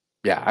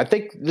 yeah, I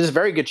think there's a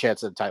very good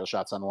chance that the title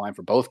shot's on the line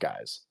for both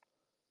guys.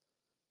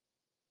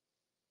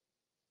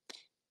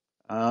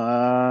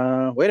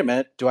 Wait a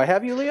minute. Do I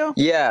have you, Leo?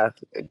 Yeah.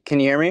 Can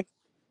you hear me?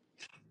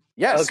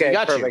 Yes, okay, we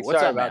got perfect. you. What's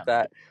Sorry up, about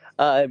man?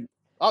 that.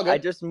 All good. I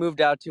just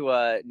moved out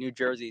to New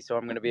Jersey, so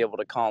I'm going to be able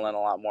to call in a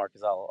lot more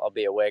because I'll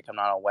be awake. I'm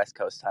not on West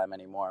Coast time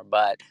anymore,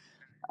 but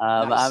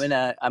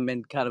nice. I'm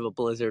in kind of a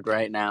blizzard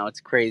right now. It's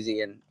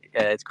crazy, and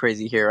it's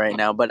crazy here right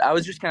now. But I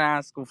was just going to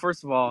ask. Well,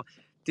 first of all,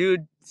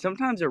 dude,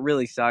 sometimes it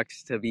really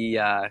sucks to be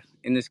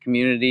in this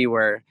community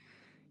where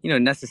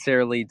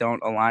necessarily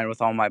don't align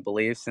with all my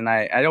beliefs. And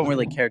I don't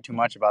really care too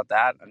much about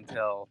that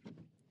until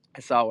I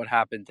saw what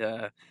happened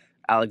to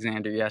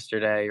Alexander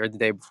yesterday or the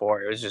day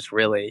before. It was just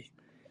really,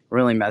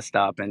 really messed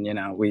up. And,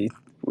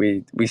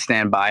 we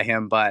stand by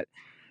him. But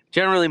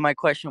generally, my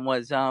question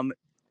was,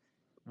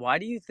 why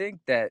do you think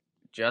that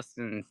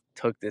Justin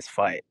took this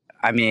fight?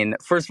 I mean,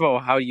 first of all,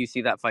 how do you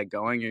see that fight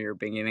going, or your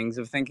beginnings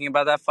of thinking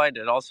about that fight?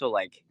 It also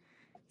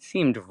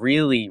seemed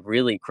really,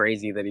 really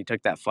crazy that he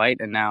took that fight,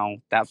 and now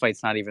that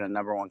fight's not even a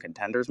number one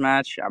contenders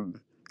match. I'm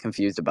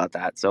confused about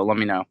that. So let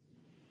me know.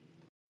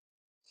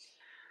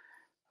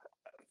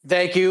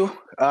 Thank you.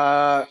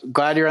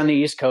 Glad you're on the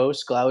East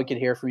Coast. Glad we could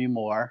hear from you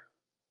more.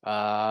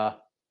 Yeah,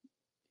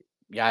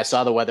 I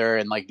saw the weather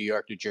in New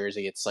York, New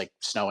Jersey. It's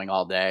snowing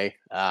all day.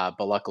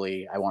 But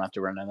luckily I won't have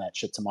to run into that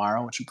shit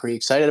tomorrow, which I'm pretty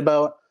excited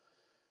about.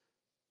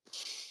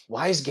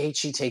 Why is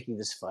Gaethje taking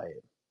this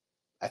fight?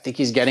 I think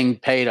he's getting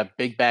paid a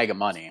big bag of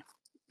money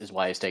is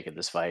why he's taking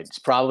this fight. He's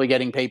probably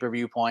getting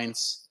pay-per-view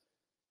points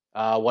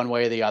one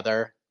way or the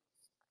other.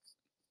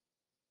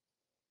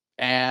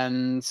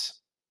 And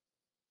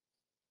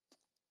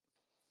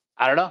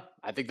I don't know.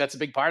 I think that's a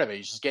big part of it.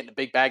 He's just getting a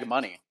big bag of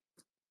money.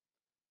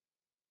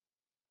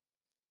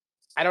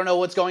 I don't know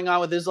what's going on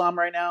with Islam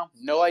right now.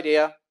 No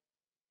idea.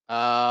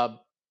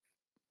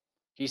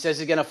 He says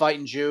he's going to fight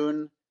in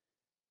June,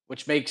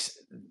 which makes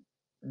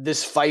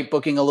this fight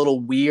booking a little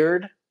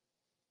weird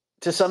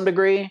to some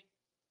degree.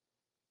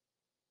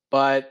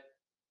 But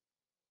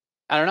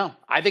I don't know.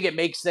 I think it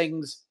makes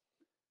things...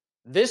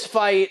 This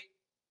fight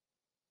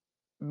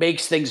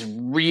makes things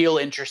real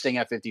interesting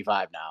at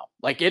 55 now.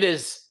 It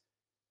is...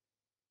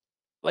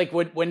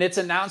 when it's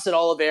announced that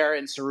Oliveira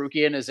and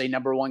Sarukian is a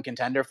number one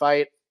contender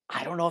fight,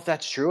 I don't know if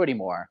that's true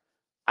anymore.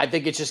 I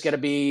think it's just going to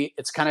be...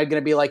 It's kind of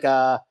going to be like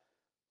a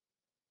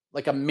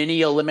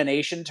mini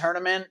elimination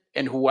tournament,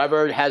 and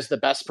whoever has the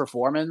best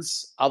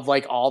performance of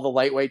all the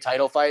lightweight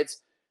title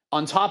fights.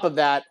 On top of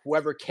that,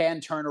 whoever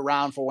can turn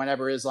around for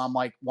whenever Islam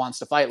wants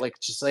to fight,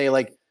 just say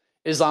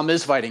Islam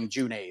is fighting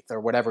June 8th or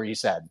whatever he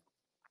said.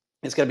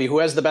 It's going to be who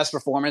has the best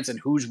performance and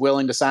who's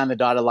willing to sign the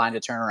dotted line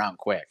to turn around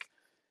quick.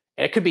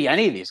 And it could be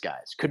any of these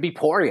guys. Could be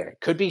Poirier.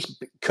 Could be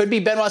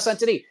Benoit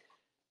Saint-Denis.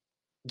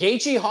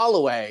 Gaethje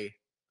Holloway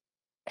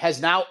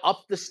has now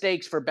upped the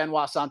stakes for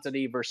Benoit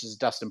Saint-Denis versus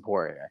Dustin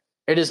Poirier.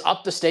 It is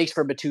up the stakes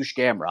for Mateusz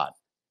Gamrot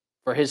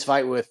for his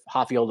fight with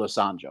Rafael dos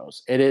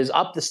Anjos. It is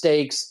up the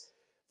stakes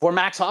for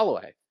Max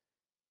Holloway.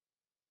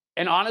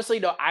 And honestly,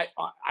 no, I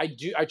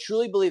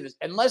truly believe this.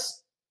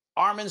 Unless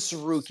Arman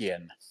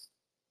Sarukian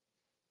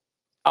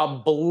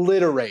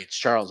obliterates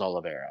Charles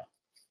Oliveira,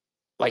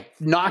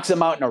 knocks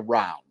him out in a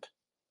round,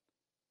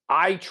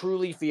 I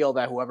truly feel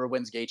that whoever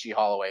wins Gaethje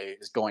Holloway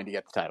is going to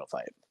get the title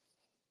fight.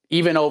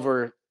 Even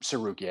over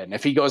Sarukian.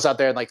 If he goes out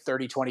there and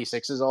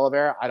 30-26s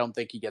Oliveira, I don't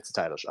think he gets a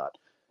title shot.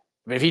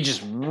 But if he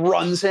just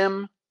runs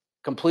him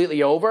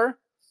completely over,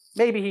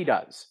 maybe he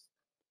does.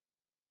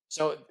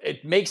 So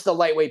it makes the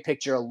lightweight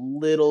picture a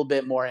little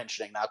bit more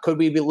interesting. Now, could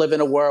we live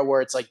in a world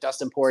where it's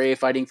Dustin Poirier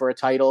fighting for a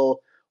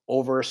title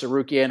over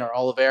Sarukian or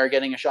Oliveira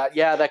getting a shot?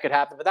 Yeah, that could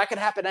happen, but that could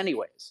happen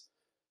anyways.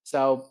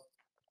 So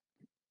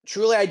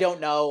truly, I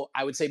don't know.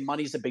 I would say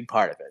money's a big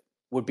part of it.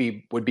 Would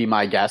be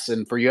my guess.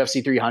 And for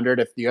UFC 300,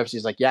 if the UFC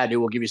is yeah, dude,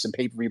 we'll give you some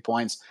pay-per-view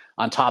points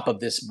on top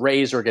of this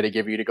raise we're going to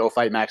give you to go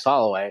fight Max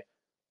Holloway.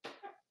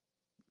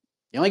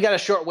 You only got a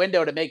short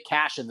window to make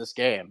cash in this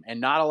game,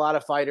 and not a lot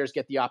of fighters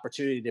get the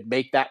opportunity to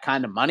make that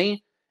kind of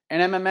money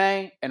in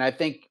MMA. And I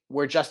think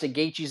where Justin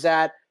Gaethje's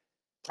at,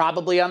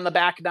 probably on the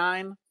back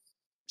nine,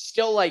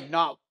 still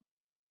not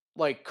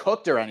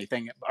cooked or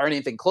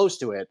anything close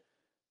to it.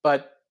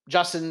 But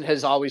Justin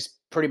has always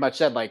pretty much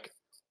said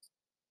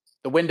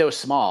the window's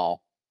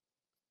small.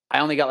 I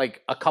only got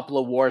a couple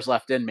of wars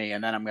left in me,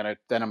 and then I'm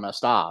gonna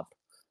stop.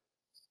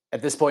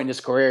 At this point in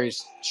his career,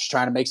 he's just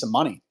trying to make some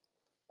money.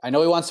 I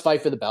know he wants to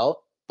fight for the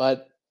belt,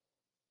 but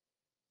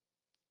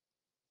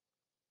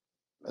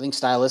I think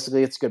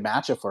stylistically it's a good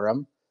matchup for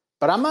him.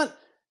 But I'm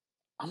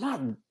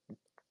not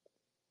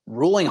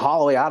ruling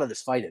Holloway out of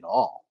this fight at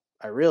all.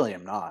 I really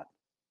am not.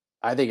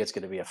 I think it's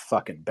going to be a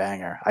fucking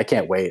banger. I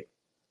can't wait.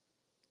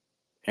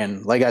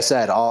 And like I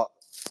said, all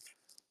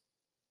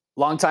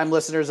longtime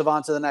listeners of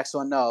On to the Next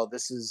One know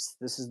this is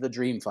the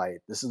dream fight.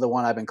 This is the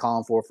one I've been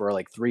calling for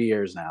 3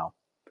 years now.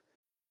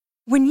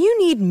 When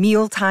you need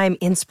mealtime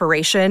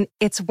inspiration,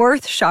 it's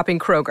worth shopping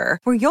Kroger,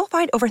 where you'll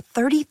find over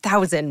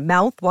 30,000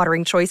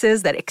 mouth-watering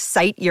choices that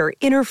excite your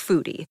inner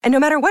foodie. And no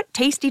matter what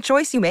tasty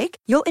choice you make,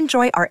 you'll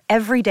enjoy our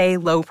everyday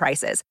low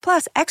prices,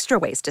 plus extra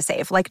ways to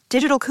save, like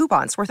digital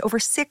coupons worth over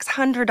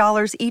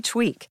 $600 each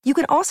week. You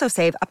can also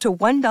save up to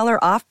 $1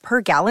 off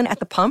per gallon at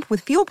the pump with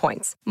fuel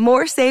points.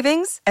 More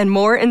savings and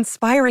more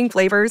inspiring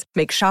flavors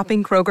make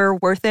shopping Kroger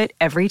worth it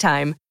every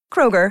time.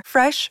 Kroger,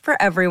 fresh for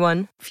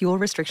everyone. Fuel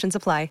restrictions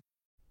apply.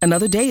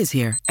 Another day is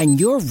here, and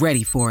you're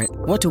ready for it.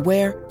 What to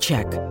wear?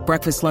 Check.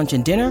 Breakfast, lunch,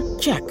 and dinner?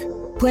 Check.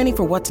 Planning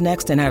for what's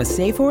next and how to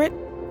save for it?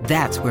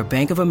 That's where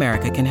Bank of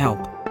America can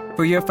help.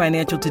 For your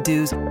financial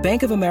to-dos,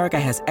 Bank of America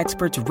has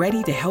experts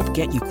ready to help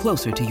get you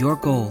closer to your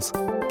goals.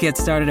 Get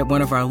started at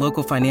one of our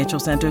local financial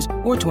centers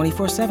or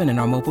 24/7 in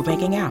our mobile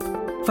banking app.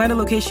 Find a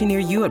location near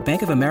you at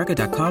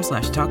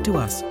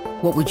bankofamerica.com/talktous.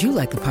 What would you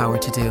like the power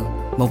to do?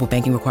 Mobile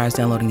banking requires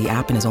downloading the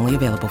app and is only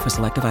available for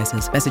select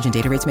devices. Message and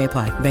data rates may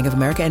apply. Bank of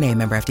America N.A.,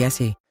 member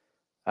FDIC.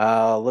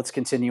 Let's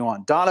continue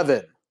on.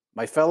 Donovan,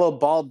 my fellow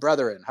bald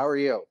brethren, how are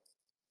you?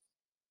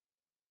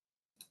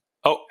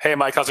 Oh, hey,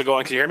 Mike. How's it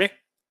going? Can you hear me?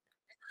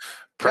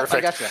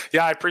 Perfect. Yep, I gotcha.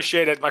 Yeah, I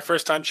appreciate it. My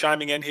first time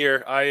chiming in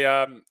here.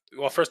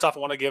 Well, first off, I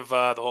want to give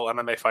the whole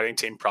MMA fighting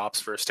team props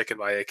for sticking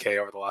by AK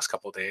over the last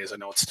couple of days. I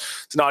know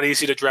it's not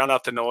easy to drown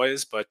out the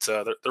noise, but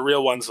the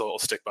real ones will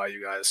stick by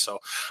you guys. So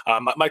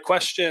my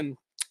question,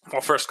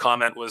 well, first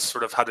comment was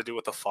sort of had to do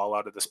with the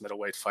fallout of this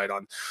middleweight fight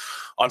on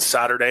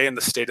Saturday and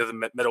the state of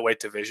the middleweight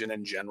division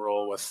in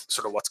general with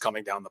sort of what's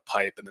coming down the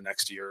pipe in the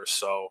next year or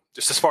so.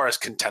 Just as far as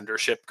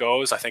contendership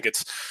goes, I think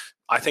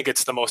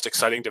it's the most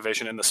exciting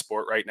division in the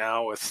sport right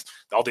now with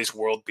all these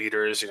world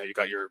beaters. You know, you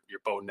got your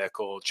Bo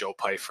Nickel, Joe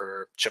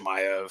Pyfer,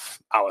 Chimaev,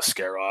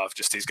 Alaskarov,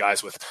 just these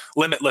guys with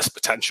limitless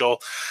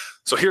potential.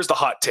 So here's the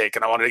hot take,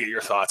 and I wanted to get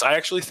your thoughts. I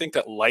actually think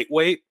that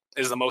lightweight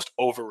is the most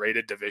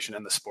overrated division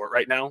in the sport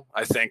right now.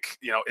 I think,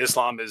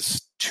 Islam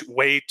is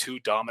way too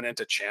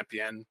dominant a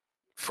champion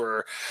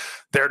for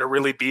there to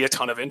really be a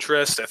ton of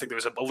interest. I think there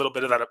was a little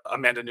bit of that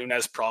Amanda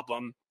Nunes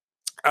problem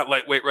at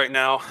lightweight right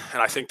now.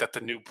 And I think that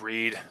the new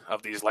breed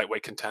of these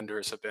lightweight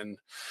contenders have been,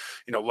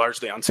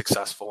 largely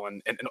unsuccessful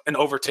and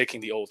overtaking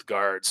the old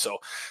guard. So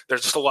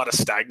there's just a lot of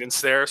stagnance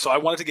there. So I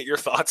wanted to get your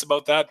thoughts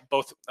about that,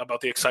 both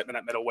about the excitement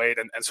at middleweight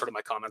and sort of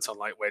my comments on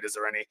lightweight.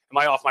 Am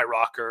I off my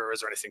rocker or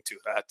is there anything to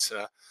that?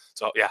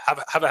 So yeah,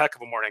 have a heck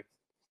of a morning.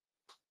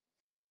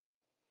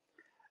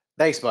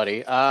 Thanks,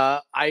 buddy.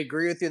 I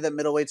agree with you that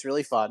middleweight's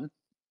really fun.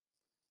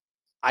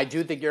 I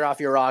do think you're off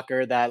your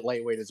rocker that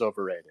lightweight is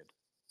overrated.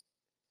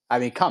 I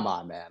mean, come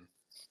on, man.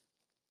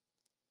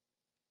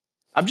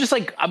 I'm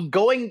looking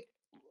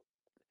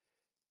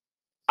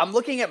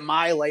at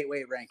my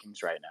lightweight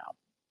rankings right now.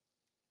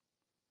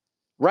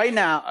 Right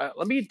now,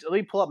 let me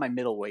pull up my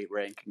middleweight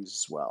rankings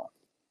as well.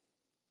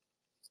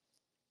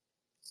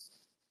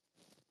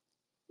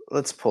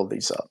 Let's pull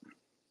these up.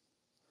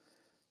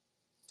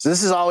 So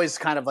this is always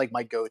kind of like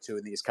my go-to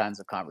in these kinds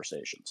of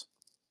conversations.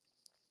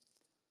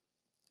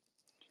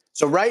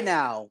 So right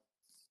now,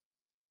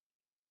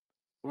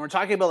 when we're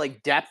talking about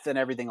like depth and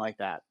everything like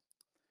that,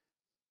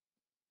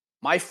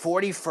 my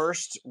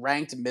 41st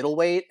ranked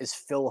middleweight is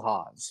Phil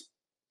Hawes.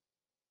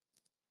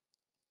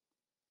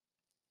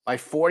 My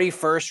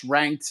 41st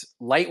ranked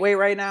lightweight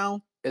right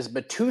now is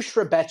Matusz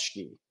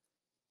Rebecki.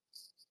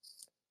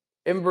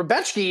 And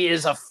Rebecki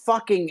is a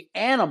fucking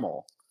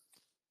animal.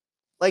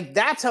 Like,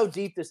 that's how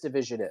deep this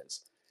division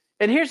is.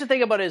 And here's the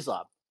thing about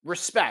Islam.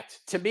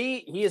 Respect. To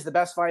me, he is the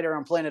best fighter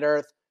on planet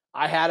Earth.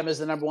 I had him as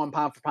the number one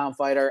pound-for-pound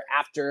fighter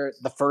after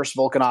the first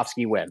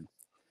Volkanovski win.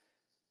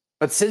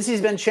 But since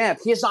he's been champ,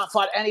 he has not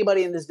fought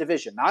anybody in this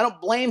division. Now, I don't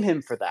blame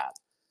him for that.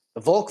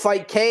 The Volk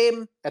fight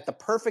came at the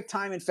perfect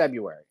time in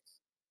February.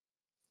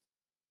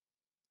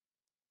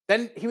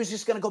 Then he was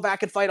just going to go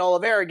back and fight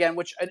Oliveira again,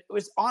 which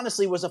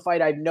honestly was a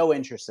fight I have no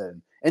interest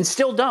in. And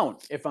still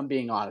don't, if I'm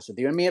being honest with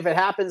you. I mean, if it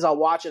happens, I'll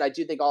watch it. I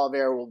do think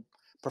Oliveira will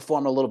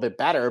perform a little bit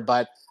better,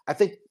 but I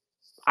think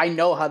I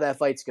know how that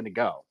fight's going to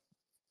go.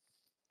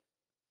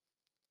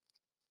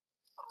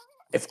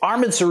 If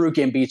Arman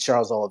Tsarukyan beats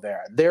Charles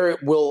Oliveira, there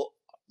will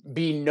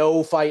be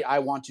no fight I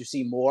want to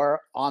see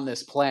more on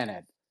this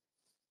planet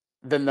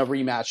than the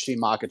rematch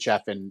between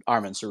Makhachev and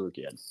Arman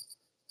Tsarukyan.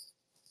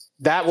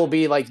 That will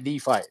be like the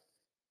fight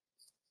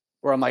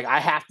where I'm like, I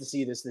have to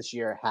see this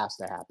year. It has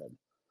to happen.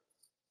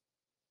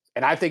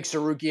 And I think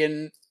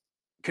Tsarukyan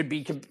could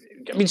be –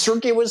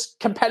 Tsarukyan was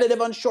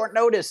competitive on short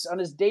notice on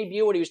his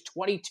debut when he was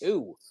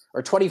 22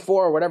 or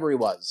 24 or whatever he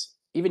was,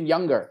 even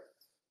younger.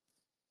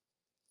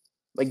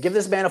 Like, give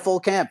this man a full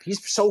camp. He's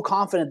so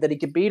confident that he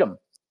could beat him.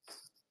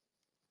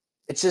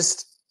 It's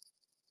just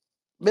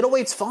 –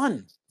 middleweight's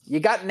fun. You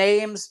got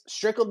names.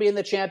 Strickland being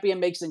the champion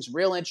makes things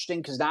real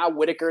interesting because now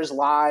Whitaker's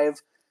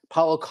live.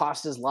 Paulo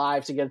Costa's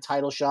live to get a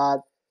title shot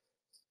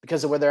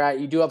because of where they're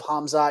at. You do have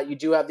Hamzat. You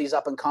do have these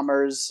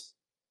up-and-comers.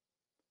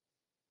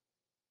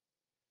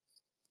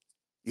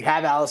 You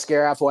have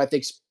Alaskarov, who I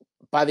think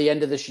by the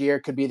end of this year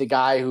could be the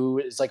guy who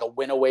is like a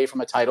win away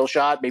from a title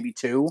shot, maybe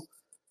two.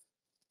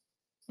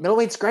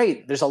 Middleweight's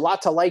great. There's a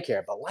lot to like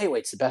here, but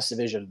lightweight's the best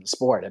division in the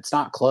sport. It's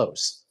not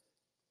close.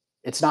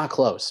 It's not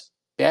close.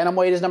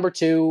 Bantamweight is number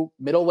 2.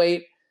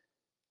 Middleweight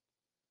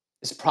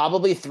is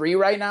probably 3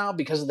 right now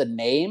because of the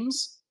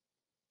names.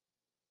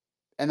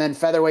 And then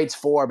featherweight's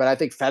 4, but I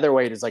think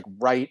featherweight is like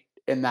right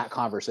in that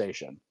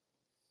conversation.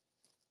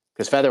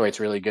 Because featherweight's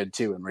really good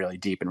too and really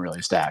deep and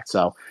really stacked.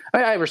 So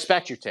I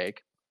respect your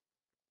take.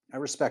 I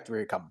respect where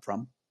you're coming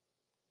from.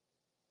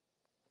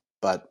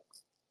 But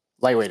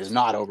lightweight is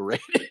not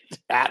overrated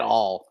at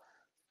all.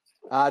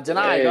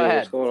 Denai, go ahead.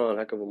 What's going on?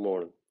 Heck of a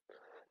morning.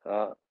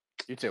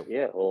 You too.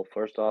 Yeah, well,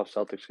 first off,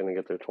 Celtics going to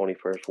get their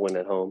 21st win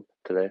at home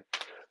today.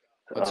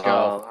 Let's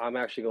go. I'm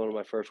actually going to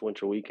my first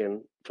winter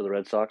weekend for the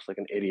Red Sox like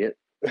an idiot.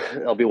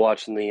 I'll be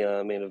watching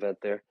the main event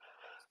there.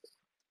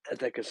 at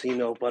that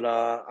casino. But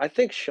I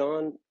think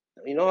Sean,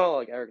 you know how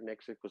like Eric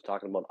Nixick was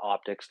talking about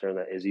optics during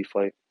that Izzy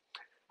fight?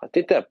 I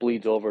think that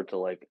bleeds over to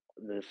like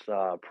this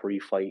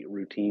pre-fight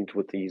routines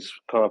with these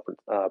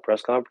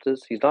press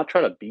conferences. He's not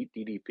trying to beat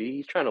DDP.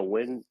 He's trying to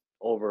win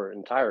over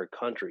entire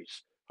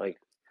countries. Like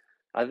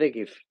I think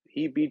if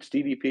he beats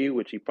DDP,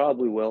 which he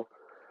probably will,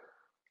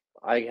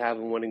 I have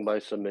him winning by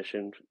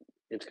submission.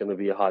 It's going to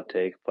be a hot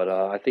take, but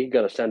I think you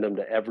got to send him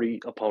to every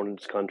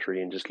opponent's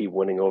country and just keep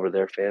winning over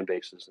their fan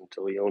bases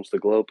until he owns the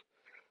globe.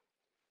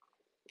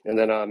 And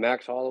then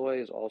Max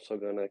Holloway is also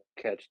going to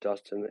catch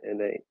Justin in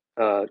a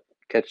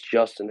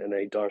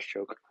Darce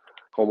choke.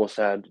 Almost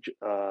had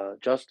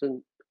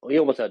Justin. He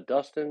almost had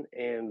Dustin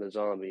and the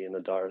Zombie in the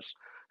Darce,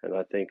 and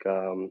I think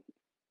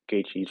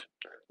Gaethje's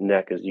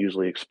neck is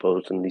usually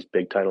exposed in these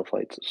big title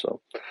fights. So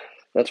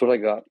that's what I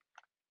got.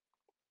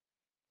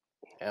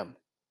 Yeah,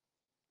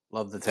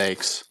 love the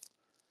takes.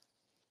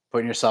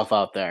 Putting yourself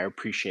out there,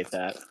 appreciate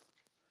that.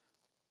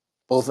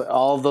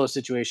 All of those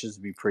situations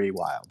would be pretty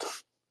wild.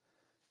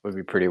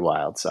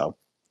 So,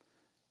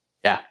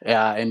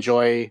 yeah.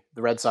 Enjoy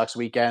the Red Sox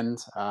weekend.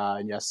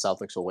 And yes,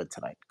 Celtics will win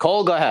tonight.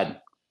 Cole, go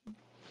ahead.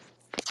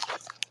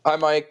 Hi,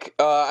 Mike.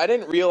 I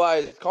didn't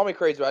realize, call me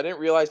crazy, but I didn't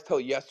realize till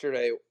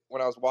yesterday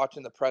when I was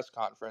watching the press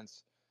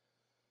conference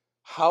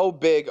how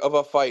big of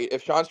a fight,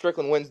 if Sean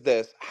Strickland wins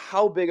this,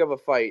 how big of a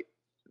fight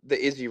the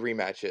Izzy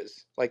rematch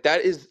is. Like, that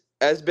is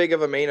as big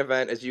of a main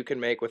event as you can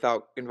make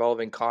without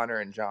involving Connor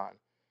and John.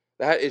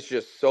 That is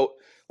just so,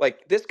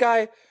 like, this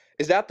guy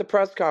is at the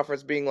press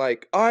conference being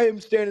like, I am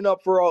standing up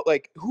for all,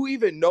 like, who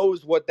even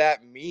knows what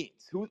that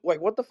means?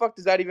 What the fuck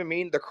does that even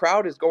mean? The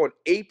crowd is going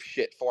ape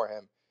shit for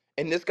him.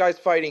 And this guy's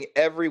fighting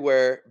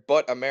everywhere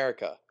but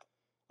America.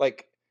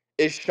 Like,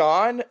 is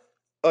Sean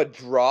a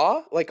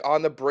draw? Like,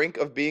 on the brink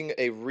of being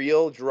a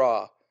real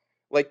draw?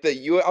 Like,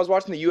 I was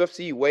watching the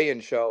UFC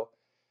weigh-in show,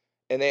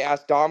 and they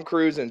asked Dom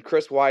Cruz and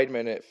Chris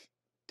Weidman if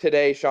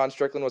today Sean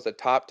Strickland was a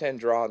top 10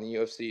 draw in the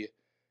UFC.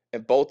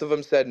 And both of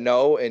them said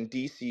no, and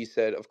DC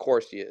said, of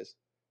course he is.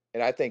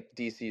 And I think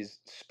DC's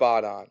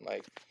spot on.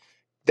 Like,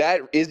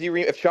 that Izzy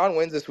if Sean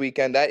wins this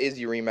weekend, that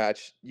Izzy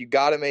rematch, you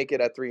got to make it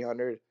at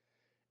 300.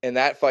 And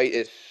that fight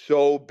is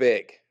so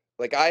big.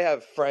 Like, I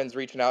have friends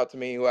reaching out to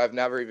me who I've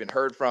never even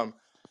heard from,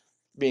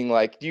 being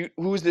like,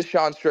 who's this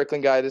Sean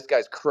Strickland guy? This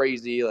guy's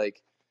crazy.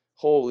 Like,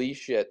 holy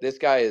shit. This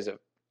guy is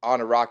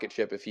on a rocket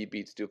ship if he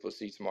beats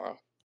Duplessis tomorrow.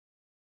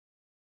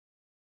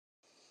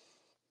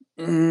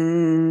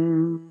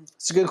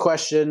 It's a good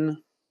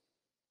question.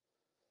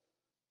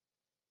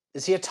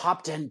 Is he a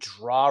top 10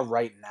 draw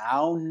right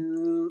now?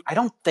 I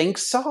don't think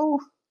so.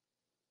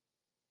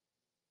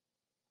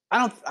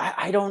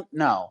 I don't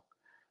know.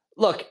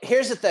 Look,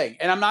 here's the thing,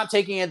 and I'm not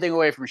taking anything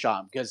away from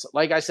Sean because,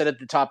 like I said at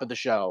the top of the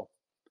show,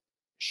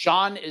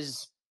 Sean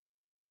is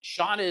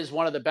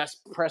one of the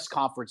best press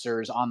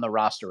conferencers on the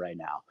roster right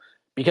now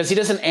because he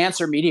doesn't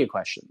answer media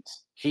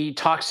questions. He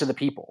talks to the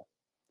people.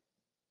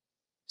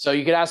 So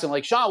you could ask him,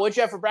 like, Sean, what'd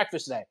you have for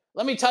breakfast today?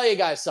 Let me tell you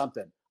guys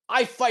something.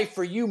 I fight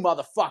for you,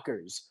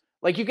 motherfuckers.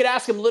 Like, you could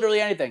ask him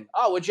literally anything.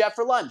 Oh, what'd you have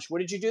for lunch? What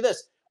did you do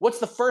this? What's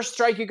the first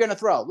strike you're going to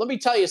throw? Let me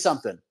tell you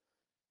something.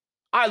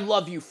 I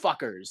love you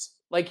fuckers.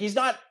 Like, he's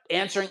not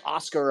answering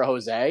Oscar or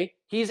Jose.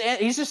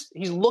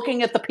 He's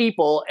looking at the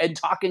people and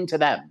talking to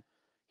them.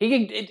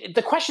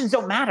 The questions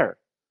don't matter.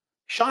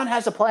 Sean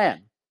has a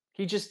plan.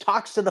 He just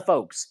talks to the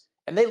folks,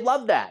 and they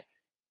love that.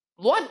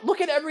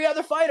 Look at every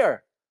other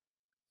fighter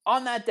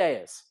on that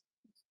dais.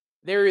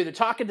 They're either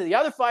talking to the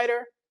other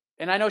fighter,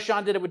 and I know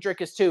Sean did it with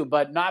Drickus too,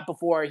 but not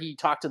before he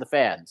talked to the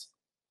fans.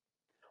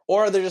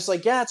 Or they're just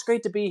like, yeah, it's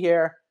great to be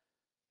here.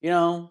 You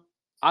know,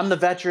 I'm the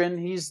veteran,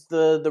 he's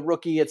the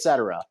rookie,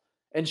 etc.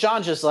 And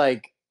Sean's just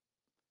like,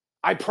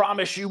 I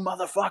promise you,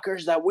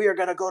 motherfuckers, that we are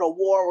going to go to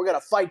war. We're going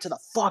to fight to the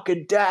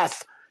fucking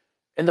death.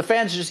 And the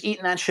fans are just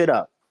eating that shit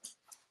up.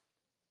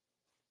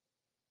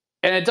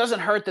 And it doesn't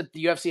hurt that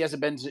the UFC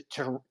hasn't been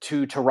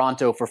to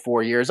Toronto for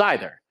 4 years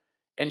either.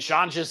 And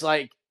Sean's just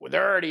like, well,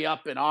 they're already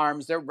up in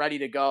arms. They're ready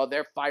to go.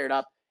 They're fired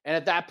up. And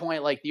at that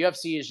point, like, the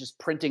UFC is just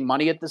printing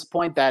money at this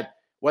point that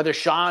whether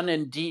Sean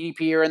and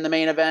DDP are in the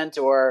main event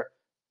or,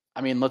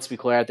 I mean, let's be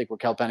clear, I think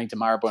Raquel Pennington,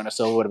 Mara Bueno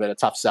Silva would have been a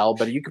tough sell,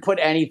 but you could put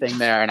anything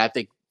there, and I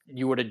think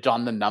you would have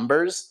done the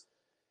numbers.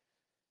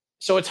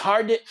 So it's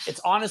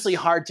honestly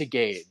hard to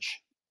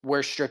gauge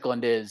where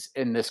Strickland is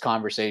in this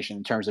conversation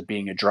in terms of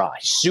being a draw.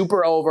 He's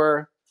super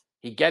over.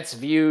 He gets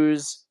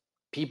views.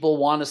 People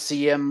want to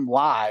see him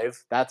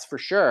live. That's for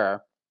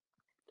sure.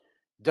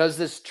 Does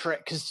this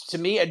trick? Because to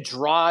me, a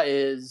draw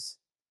is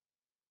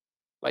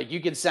like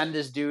you can send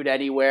this dude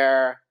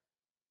anywhere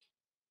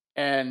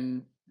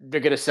and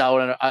they're going to sell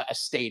in a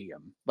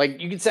stadium.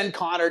 Like you can send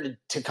Connor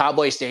to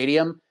Cowboy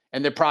Stadium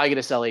and they're probably going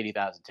to sell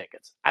 80,000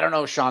 tickets. I don't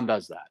know if Sean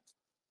does that.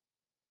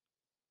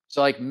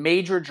 So like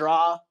major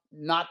draw,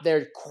 not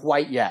there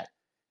quite yet.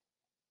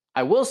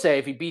 I will say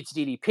if he beats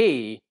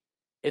DDP,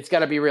 it's got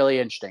to be really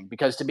interesting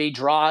because to me,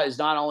 draw is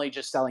not only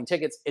just selling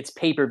tickets, it's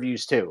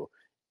pay-per-views too.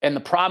 And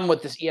the problem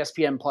with this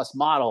ESPN Plus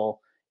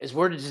model is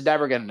we're just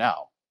never going to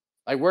know.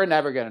 Like we're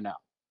never going to know.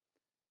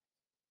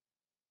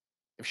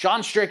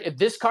 If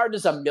this card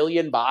is 1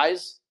 million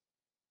buys,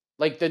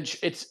 like then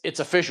it's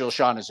official.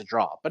 Sean is a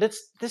draw, but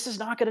this is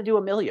not going to do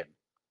 1 million.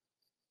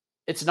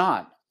 It's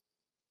not.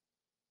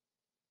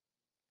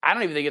 I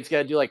don't even think it's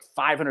going to do like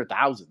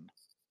 500,000.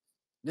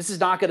 This is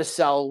not going to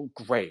sell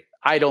great.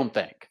 I don't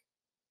think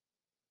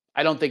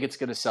it's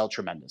going to sell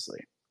tremendously.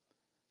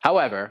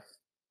 However,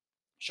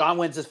 Sean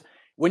wins this.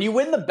 When you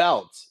win the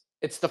belt,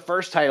 it's the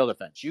first title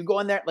defense. You go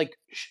in there, like,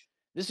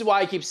 this is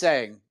why I keep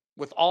saying,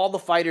 with all the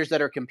fighters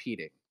that are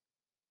competing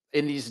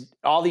in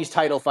all these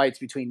title fights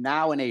between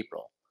now and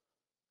April,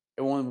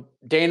 and when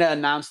Dana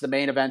announced the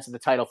main events of the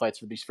title fights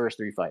for these first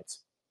 3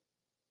 fights,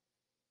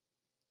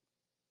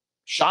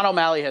 Sean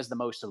O'Malley has the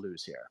most to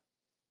lose here.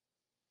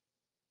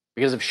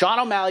 Because if Sean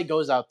O'Malley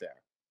goes out there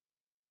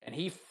and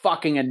he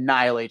fucking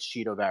annihilates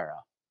Cheeto Vera,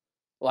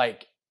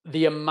 like,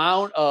 the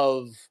amount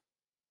of,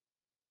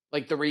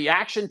 like, the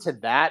reaction to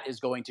that is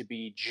going to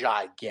be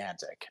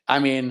gigantic. I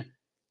mean,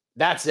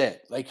 that's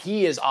it. Like,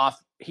 he's on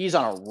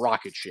a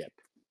rocket ship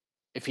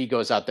if he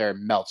goes out there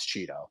and melts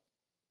Cheeto.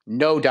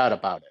 No doubt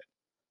about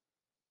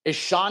it. Is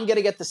Sean going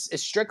to get this?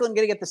 Is Strickland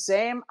going to get the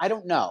same? I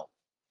don't know.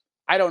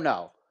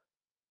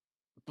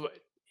 But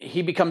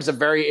he becomes a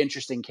very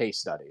interesting case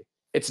study.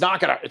 It's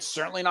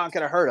certainly not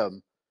going to hurt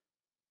him.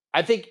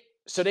 I think,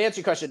 so to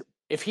answer your question,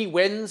 if he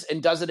wins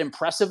and does it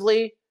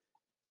impressively,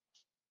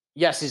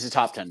 yes, he's a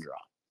top 10 draw.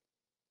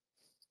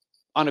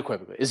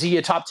 Unequivocally. Is he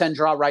a top 10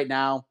 draw right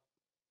now?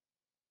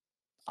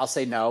 I'll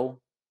say no.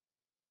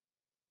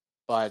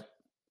 But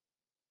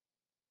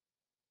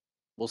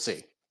we'll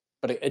see.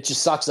 But it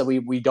just sucks that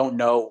we don't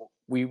know.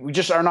 We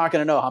just are not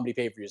going to know how many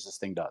pay-per-views this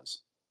thing does.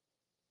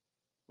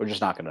 We're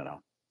just not going to know.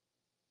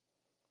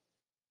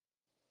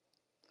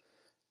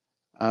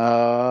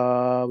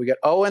 We got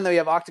Owen, then we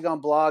have Octagon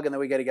Blog, and then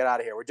we got to get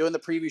out of here. We're doing the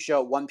preview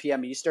show at 1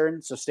 p.m.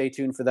 Eastern, so stay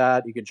tuned for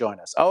that. You can join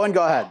us. Owen,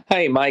 go ahead.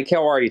 Hey, Mike,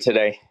 how are you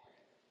today?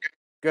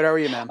 Good, how are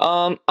you, man?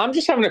 I'm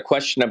just having a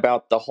question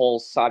about the whole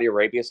Saudi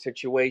Arabia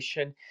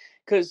situation,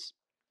 because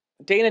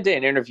Dana did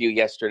an interview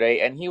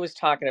yesterday, and he was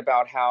talking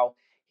about how,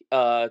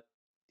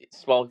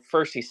 well,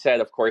 first he said,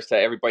 of course,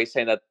 that everybody's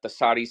saying that the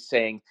Saudis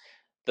saying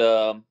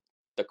the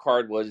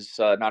card was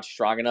not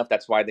strong enough.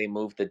 That's why they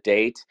moved the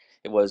date.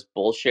 It was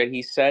bullshit,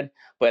 he said.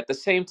 But at the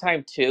same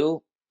time,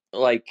 too,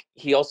 like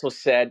he also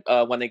said,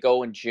 when they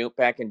go in June,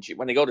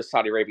 when they go to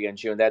Saudi Arabia in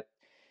June, that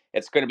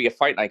it's going to be a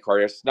fight night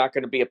card. It's not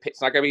going to be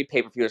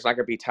pay per view. It's not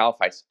going to be title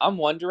fights. I'm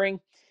wondering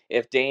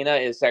if Dana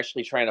is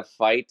actually trying to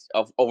fight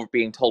over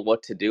being told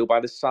what to do by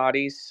the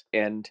Saudis,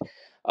 and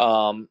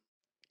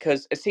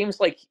because it seems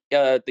like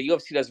the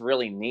UFC doesn't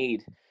really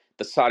need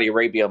the Saudi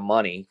Arabia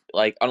money,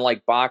 like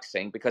unlike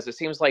boxing, because it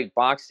seems like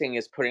boxing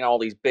is putting all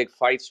these big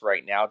fights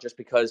right now just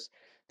because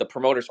the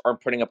promoters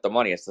aren't putting up the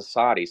money. It's the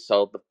Saudis,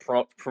 so the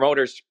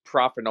promoters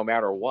profit no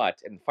matter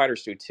what, and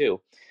fighters do too.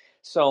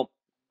 So,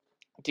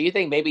 do you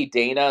think maybe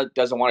Dana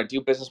doesn't want to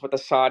do business with the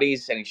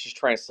Saudis and he's just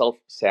trying to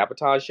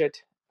self-sabotage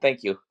it?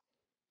 Thank you.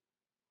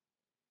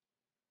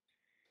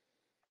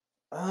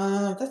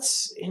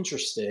 That's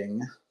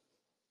interesting.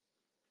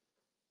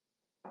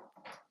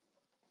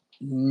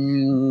 I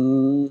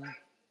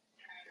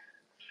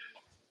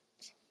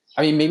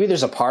mean, maybe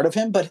there's a part of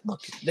him, but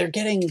look, they're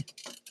getting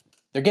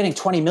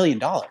 $20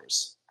 million.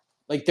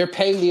 Like, they're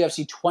paying the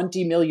UFC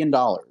 $20 million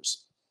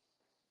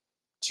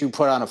to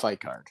put on a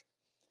fight card.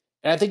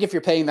 And I think if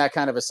you're paying that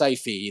kind of a site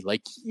fee,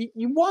 like,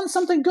 you want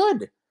something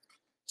good.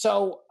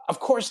 So, of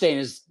course,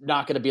 Dana's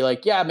not going to be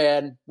like, yeah,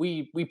 man,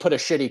 we put a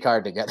shitty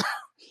card together.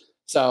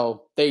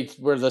 So they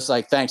were just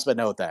like, thanks, but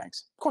no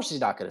thanks. Of course, he's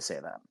not going to say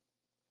that.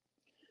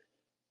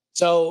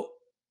 So,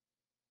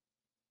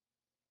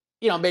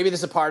 maybe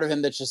there's a part of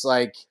him that's just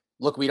like,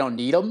 look, we don't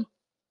need him,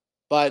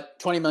 but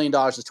 $20 million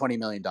is $20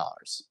 million.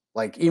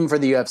 Like, even for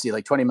the UFC,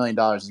 like $20 million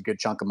is a good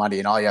chunk of money,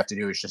 and all you have to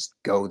do is just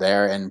go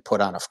there and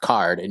put on a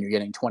card, and you're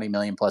getting $20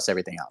 million plus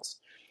everything else.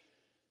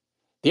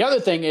 The other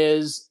thing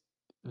is,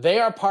 they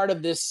are part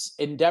of this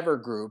Endeavor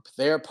group.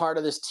 They are part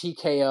of this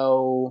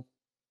TKO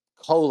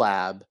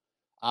collab.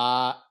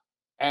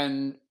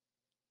 And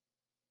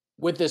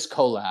with this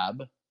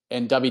collab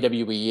and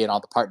WWE and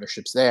all the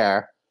partnerships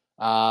there,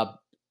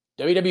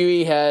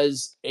 WWE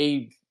has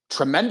a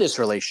tremendous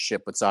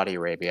relationship with Saudi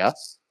Arabia,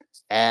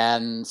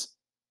 and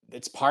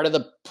it's kind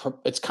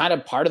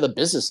of part of the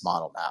business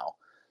model now.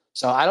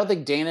 So I don't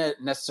think Dana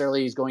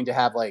necessarily is going to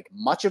have like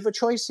much of a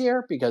choice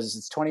here because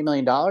it's $20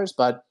 million.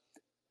 But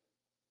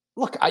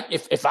look,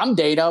 if I'm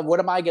Dana,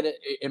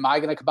 am I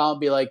gonna come out and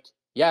be like,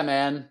 yeah,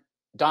 man,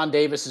 Don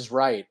Davis is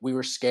right. We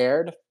were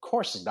scared. Of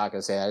course he's not going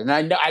to say that. And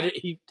I know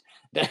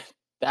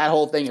that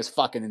whole thing is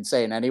fucking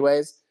insane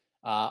anyways.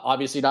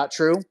 Obviously not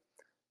true.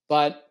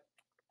 But,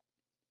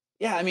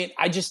 yeah, I mean,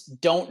 I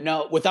just don't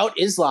know. Without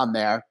Islam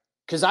there,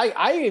 because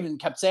I even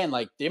kept saying,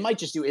 like, they might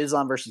just do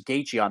Islam versus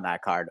Gaethje on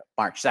that card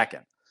March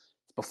 2nd.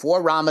 It's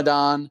before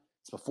Ramadan.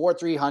 It's before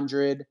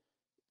 300.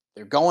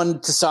 They're going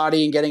to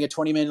Saudi and getting a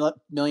 $20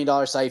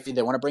 million site fee.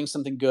 They want to bring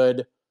something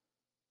good.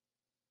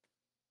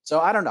 So,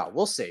 I don't know.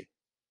 We'll see.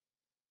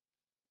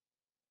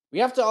 We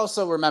have to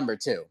also remember,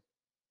 too,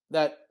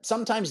 that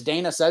sometimes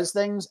Dana says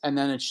things and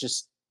then it's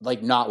just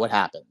like not what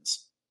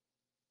happens.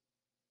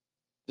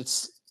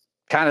 It's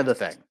kind of the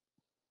thing.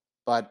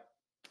 But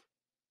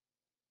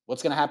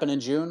what's going to happen in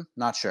June?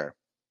 Not sure.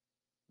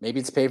 Maybe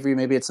it's pay-per-view,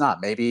 maybe it's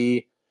not.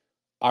 Maybe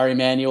Ari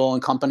Emanuel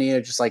and company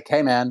are just like,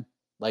 hey, man,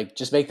 like,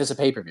 just make this a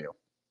pay-per-view.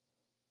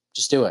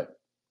 Just do it.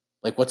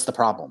 Like, what's the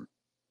problem?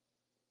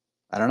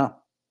 I don't know.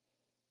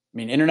 I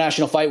mean,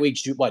 International Fight Week,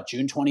 June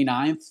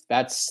 29th?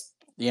 That's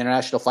the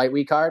International Fight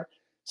Week card.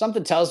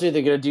 Something tells me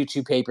they're going to do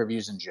 2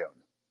 pay-per-views in June.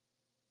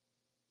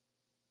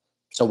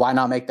 So why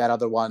not make that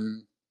other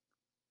one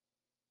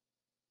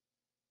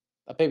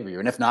a pay-per-view?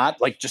 And if not,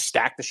 like, just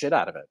stack the shit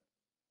out of it.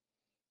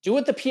 Do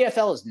what the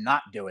PFL is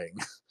not doing.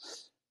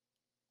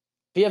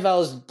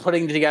 PFL is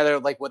putting together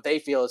like what they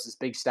feel is this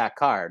big stack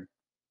card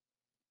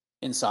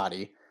in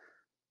Saudi,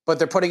 but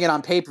they're putting it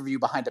on pay-per-view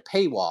behind a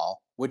paywall,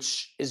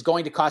 which is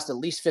going to cost at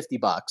least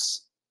 $50.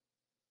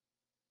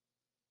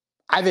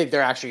 I think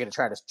they're actually going to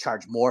try to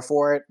charge more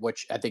for it,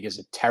 which I think is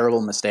a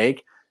terrible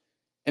mistake.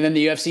 And then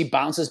the UFC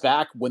bounces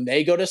back when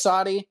they go to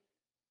Saudi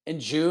in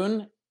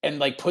June and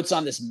like puts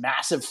on this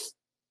massive,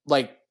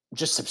 like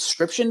just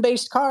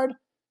subscription-based card.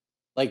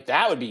 Like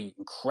that would be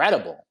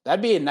incredible.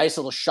 That'd be a nice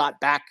little shot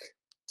back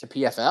to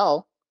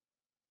PFL.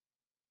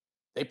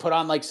 They put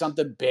on like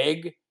something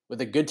big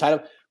with a good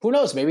title. Who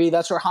knows? Maybe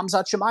that's where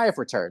Khamzat Chimaev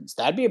returns.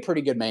 That'd be a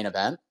pretty good main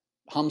event.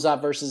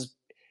 Khamzat versus,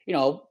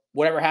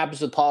 whatever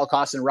happens with Paul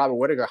Costa and Robert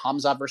Whittaker,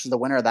 Khamzat versus the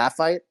winner of that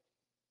fight.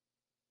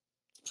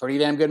 Pretty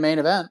damn good main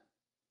event.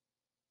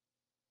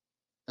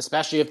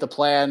 Especially if the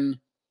plan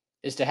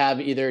is to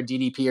have either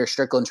DDP or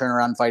Strickland turn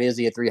around and fight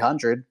Izzy at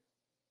 300.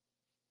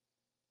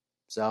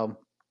 So,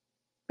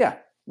 yeah,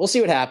 we'll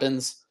see what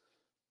happens.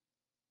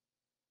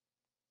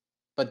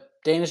 But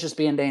Dana's just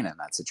being Dana in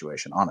that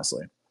situation,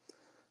 honestly.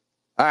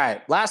 All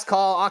right, last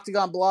call.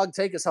 Octagon Blog,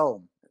 take us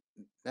home.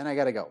 Then I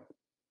got to go.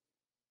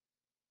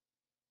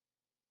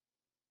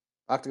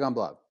 Octagon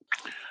Blog.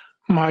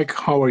 Mike,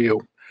 how are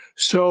you?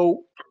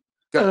 So,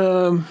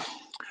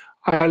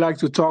 I like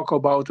to talk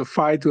about a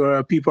fight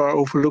where people are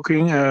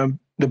overlooking,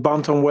 the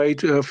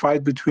bantamweight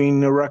fight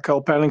between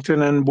Raquel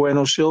Pennington and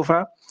Bueno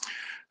Silva.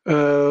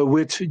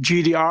 With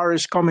GDR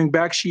is coming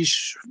back.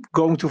 She's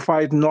going to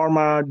fight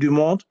Norma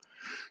Dumont.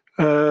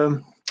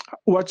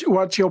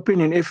 What's your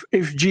opinion? If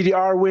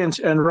GDR wins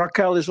and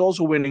Raquel is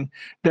also winning,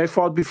 they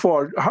fought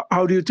before.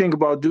 How do you think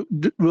about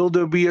will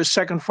there be a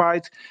second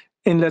fight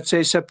in, let's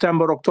say,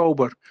 September,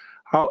 October?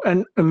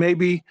 And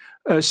maybe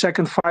a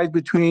second fight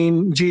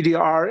between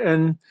GDR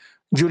and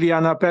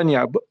Juliana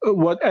Pena.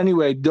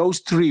 Anyway, those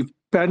three,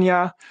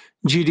 Pena,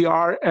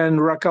 GDR,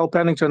 and Raquel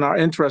Pennington, are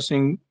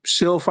interesting.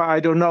 Silva, I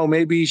don't know.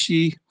 Maybe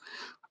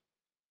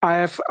I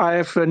have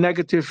a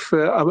negative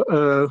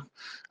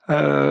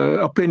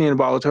opinion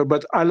about her,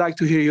 but I like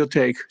to hear your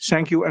take.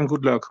 Thank you and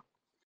good luck.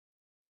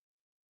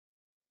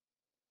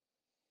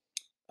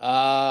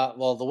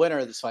 Well, the winner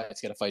of this fight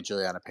is going to fight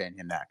Juliana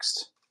Pena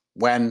next.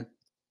 When?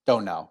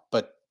 Don't know.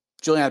 But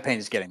Juliana Pena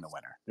is getting the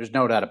winner. There's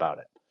no doubt about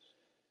it.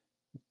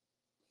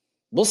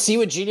 We'll see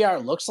what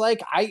GDR looks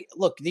like.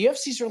 The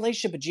UFC's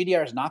relationship with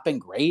GDR has not been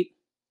great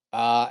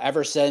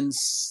ever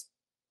since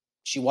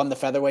she won the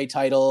featherweight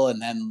title,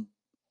 and then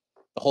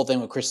the whole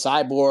thing with Chris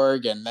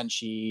Cyborg, and then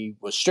she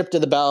was stripped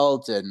of the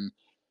belt and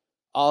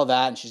all of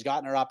that, and she's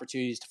gotten her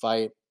opportunities to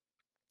fight.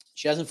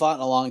 She hasn't fought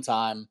in a long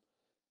time.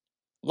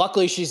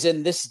 Luckily, she's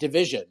in this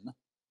division,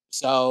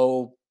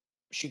 so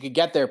she could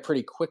get there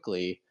pretty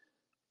quickly.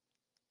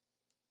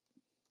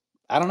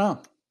 I don't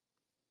know.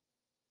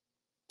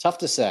 Tough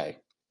to say.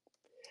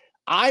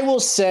 I will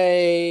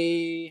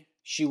say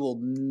she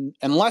will,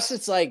 unless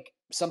it's like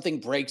something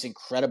breaks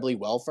incredibly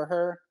well for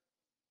her,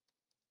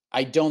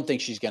 I don't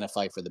think she's going to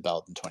fight for the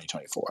belt in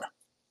 2024.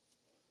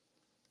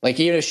 Like,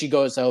 even if she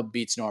goes out,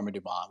 beats Norma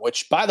Dumont,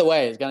 which, by the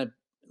way, is going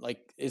to,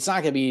 it's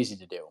not going to be easy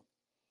to do.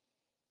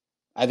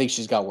 I think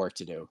she's got work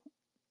to do.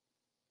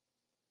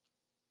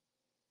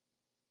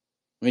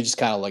 Let me just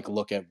kind of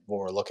look at what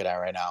we're looking at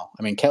right now.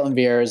 I mean, Ketlin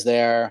Vieira is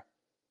there.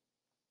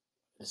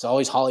 There's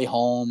always Holly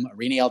Holm.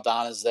 Irene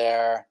Aldana's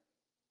there.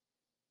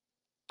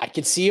 I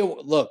could see it.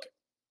 Look,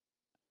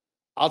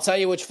 I'll tell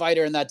you which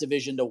fighter in that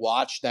division to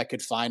watch that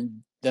could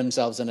find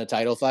themselves in a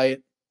title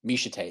fight.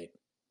 Miesha Tate.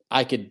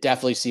 I could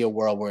definitely see a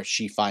world where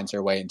she finds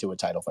her way into a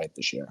title fight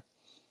this year.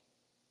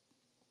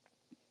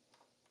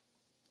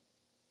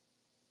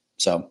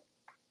 So,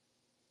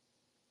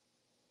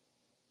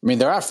 I mean,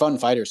 there are fun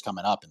fighters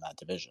coming up in that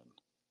division.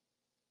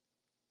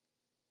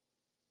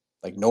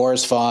 Like,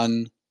 Nora's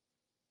fun.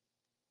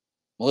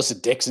 Melissa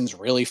Dixon's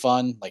really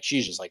fun. Like,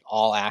 she's just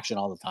all action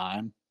all the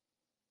time.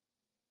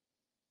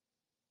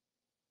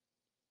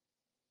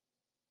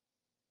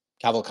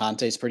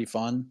 Cavalcante's pretty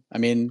fun. I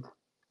mean,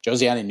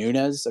 Josiana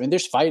Nunez. I mean,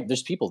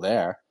 there's people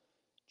there.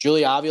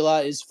 Julia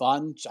Avila is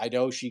fun. I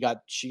know she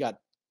got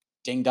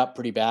dinged up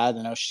pretty bad.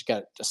 I know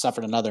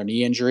suffered another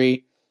knee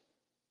injury.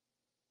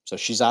 So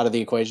she's out of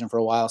the equation for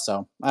a while.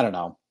 So I don't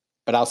know.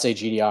 But I'll say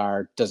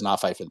GDR does not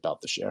fight for the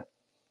belt this year.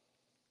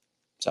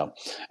 So,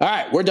 all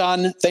right, we're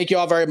done. Thank you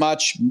all very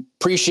much.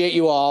 Appreciate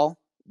you all.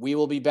 we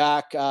will be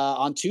back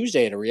on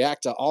Tuesday to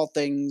react to all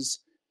things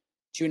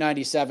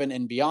 297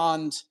 and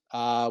beyond.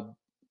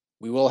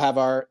 We will have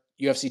our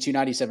UFC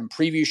 297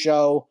 preview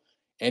show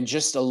in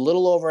just a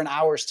little over an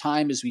hour's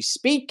time as we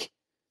speak.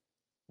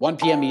 1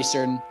 p.m.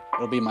 Eastern.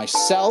 It'll be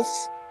myself,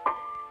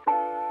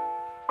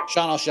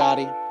 Sean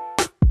Al-Shadi,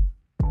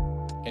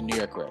 and New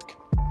York Rick.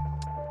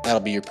 That'll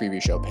be your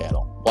preview show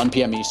panel. 1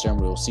 p.m. Eastern.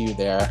 We will see you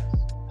there.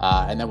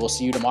 And then we'll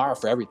see you tomorrow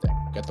for everything.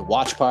 We got the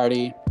watch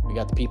party. We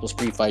got the People's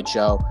Pre-Fight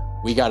Show.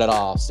 We got it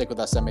all. Stick with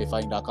us,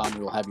 MMAfighting.com.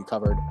 We will have you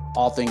covered.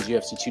 All things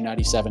UFC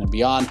 297 and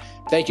beyond.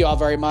 Thank you all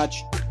very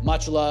much.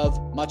 Much love.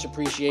 Much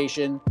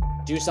appreciation.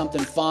 Do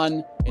something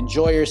fun.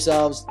 Enjoy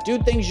yourselves. Do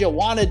things you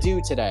want to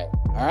do today.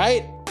 All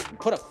right?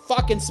 Put a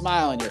fucking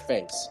smile on your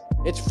face.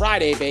 It's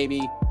Friday,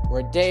 baby.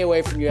 We're a day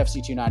away from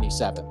UFC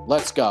 297.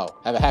 Let's go.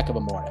 Have a heck of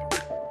a morning.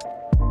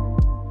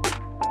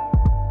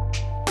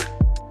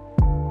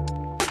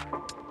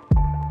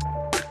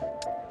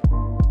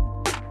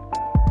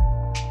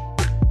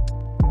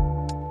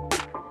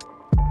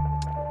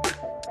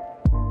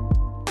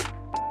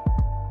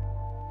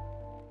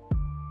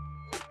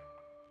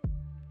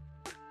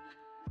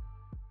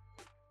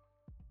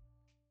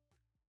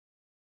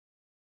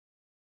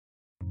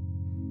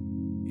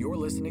 You're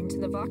listening to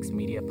the Vox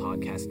Media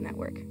Podcast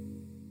Network.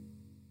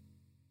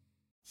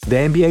 The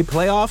NBA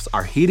playoffs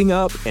are heating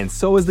up, and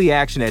so is the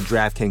action at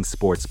DraftKings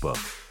Sportsbook,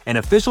 an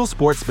official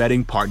sports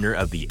betting partner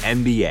of the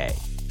NBA.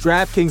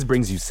 DraftKings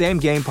brings you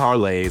same-game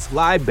parlays,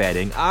 live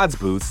betting, odds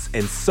boosts,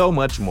 and so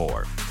much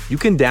more. You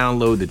can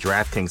download the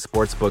DraftKings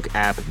Sportsbook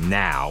app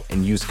now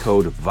and use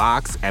code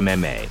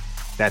VOXMMA.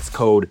 That's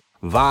code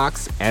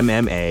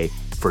VOXMMA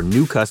for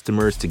new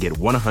customers to get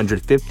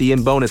 $150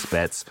 in bonus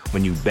bets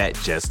when you bet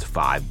just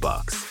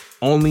 $5.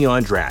 Only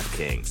on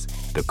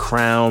DraftKings. The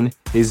crown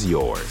is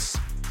yours.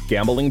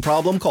 Gambling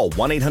problem? Call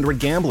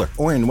 1-800-GAMBLER.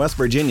 Or in West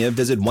Virginia,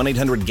 visit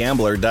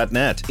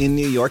 1-800-GAMBLER.net. In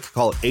New York,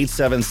 call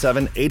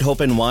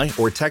 877-8-HOPE-NY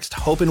or text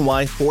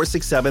HOPE-NY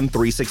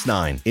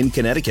 467-369. In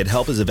Connecticut,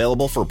 help is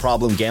available for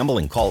problem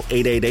gambling. Call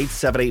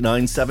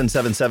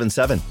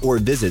 888-789-7777 or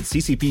visit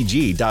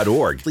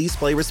ccpg.org. Please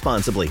play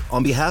responsibly.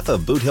 On behalf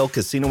of Boot Hill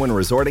Casino and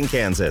Resort in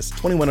Kansas,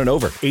 21 and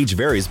over. Age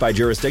varies by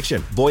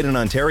jurisdiction. Void in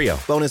Ontario.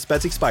 Bonus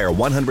bets expire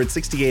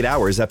 168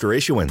 hours after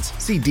issuance.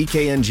 See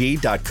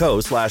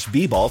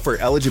dkng.co/bball for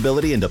eligibility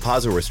and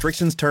deposit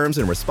restrictions, terms,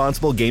 and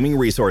responsible gaming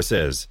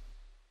resources.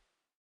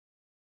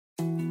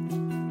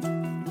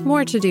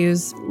 More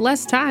to-dos,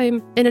 less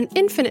time, and an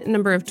infinite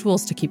number of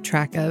tools to keep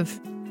track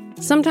of.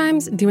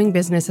 Sometimes doing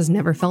business has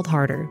never felt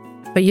harder,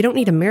 but you don't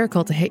need a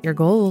miracle to hit your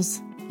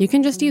goals. You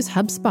can just use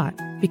HubSpot,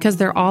 because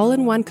their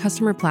all-in-one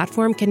customer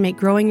platform can make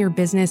growing your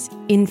business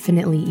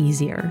infinitely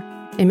easier.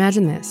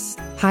 Imagine this: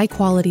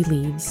 high-quality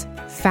leads,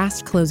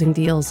 fast closing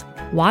deals,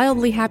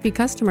 wildly happy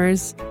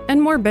customers, and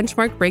more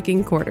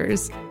benchmark-breaking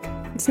quarters.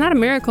 It's not a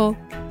miracle,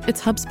 it's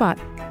HubSpot.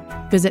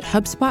 Visit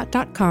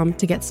HubSpot.com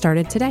to get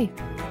started today.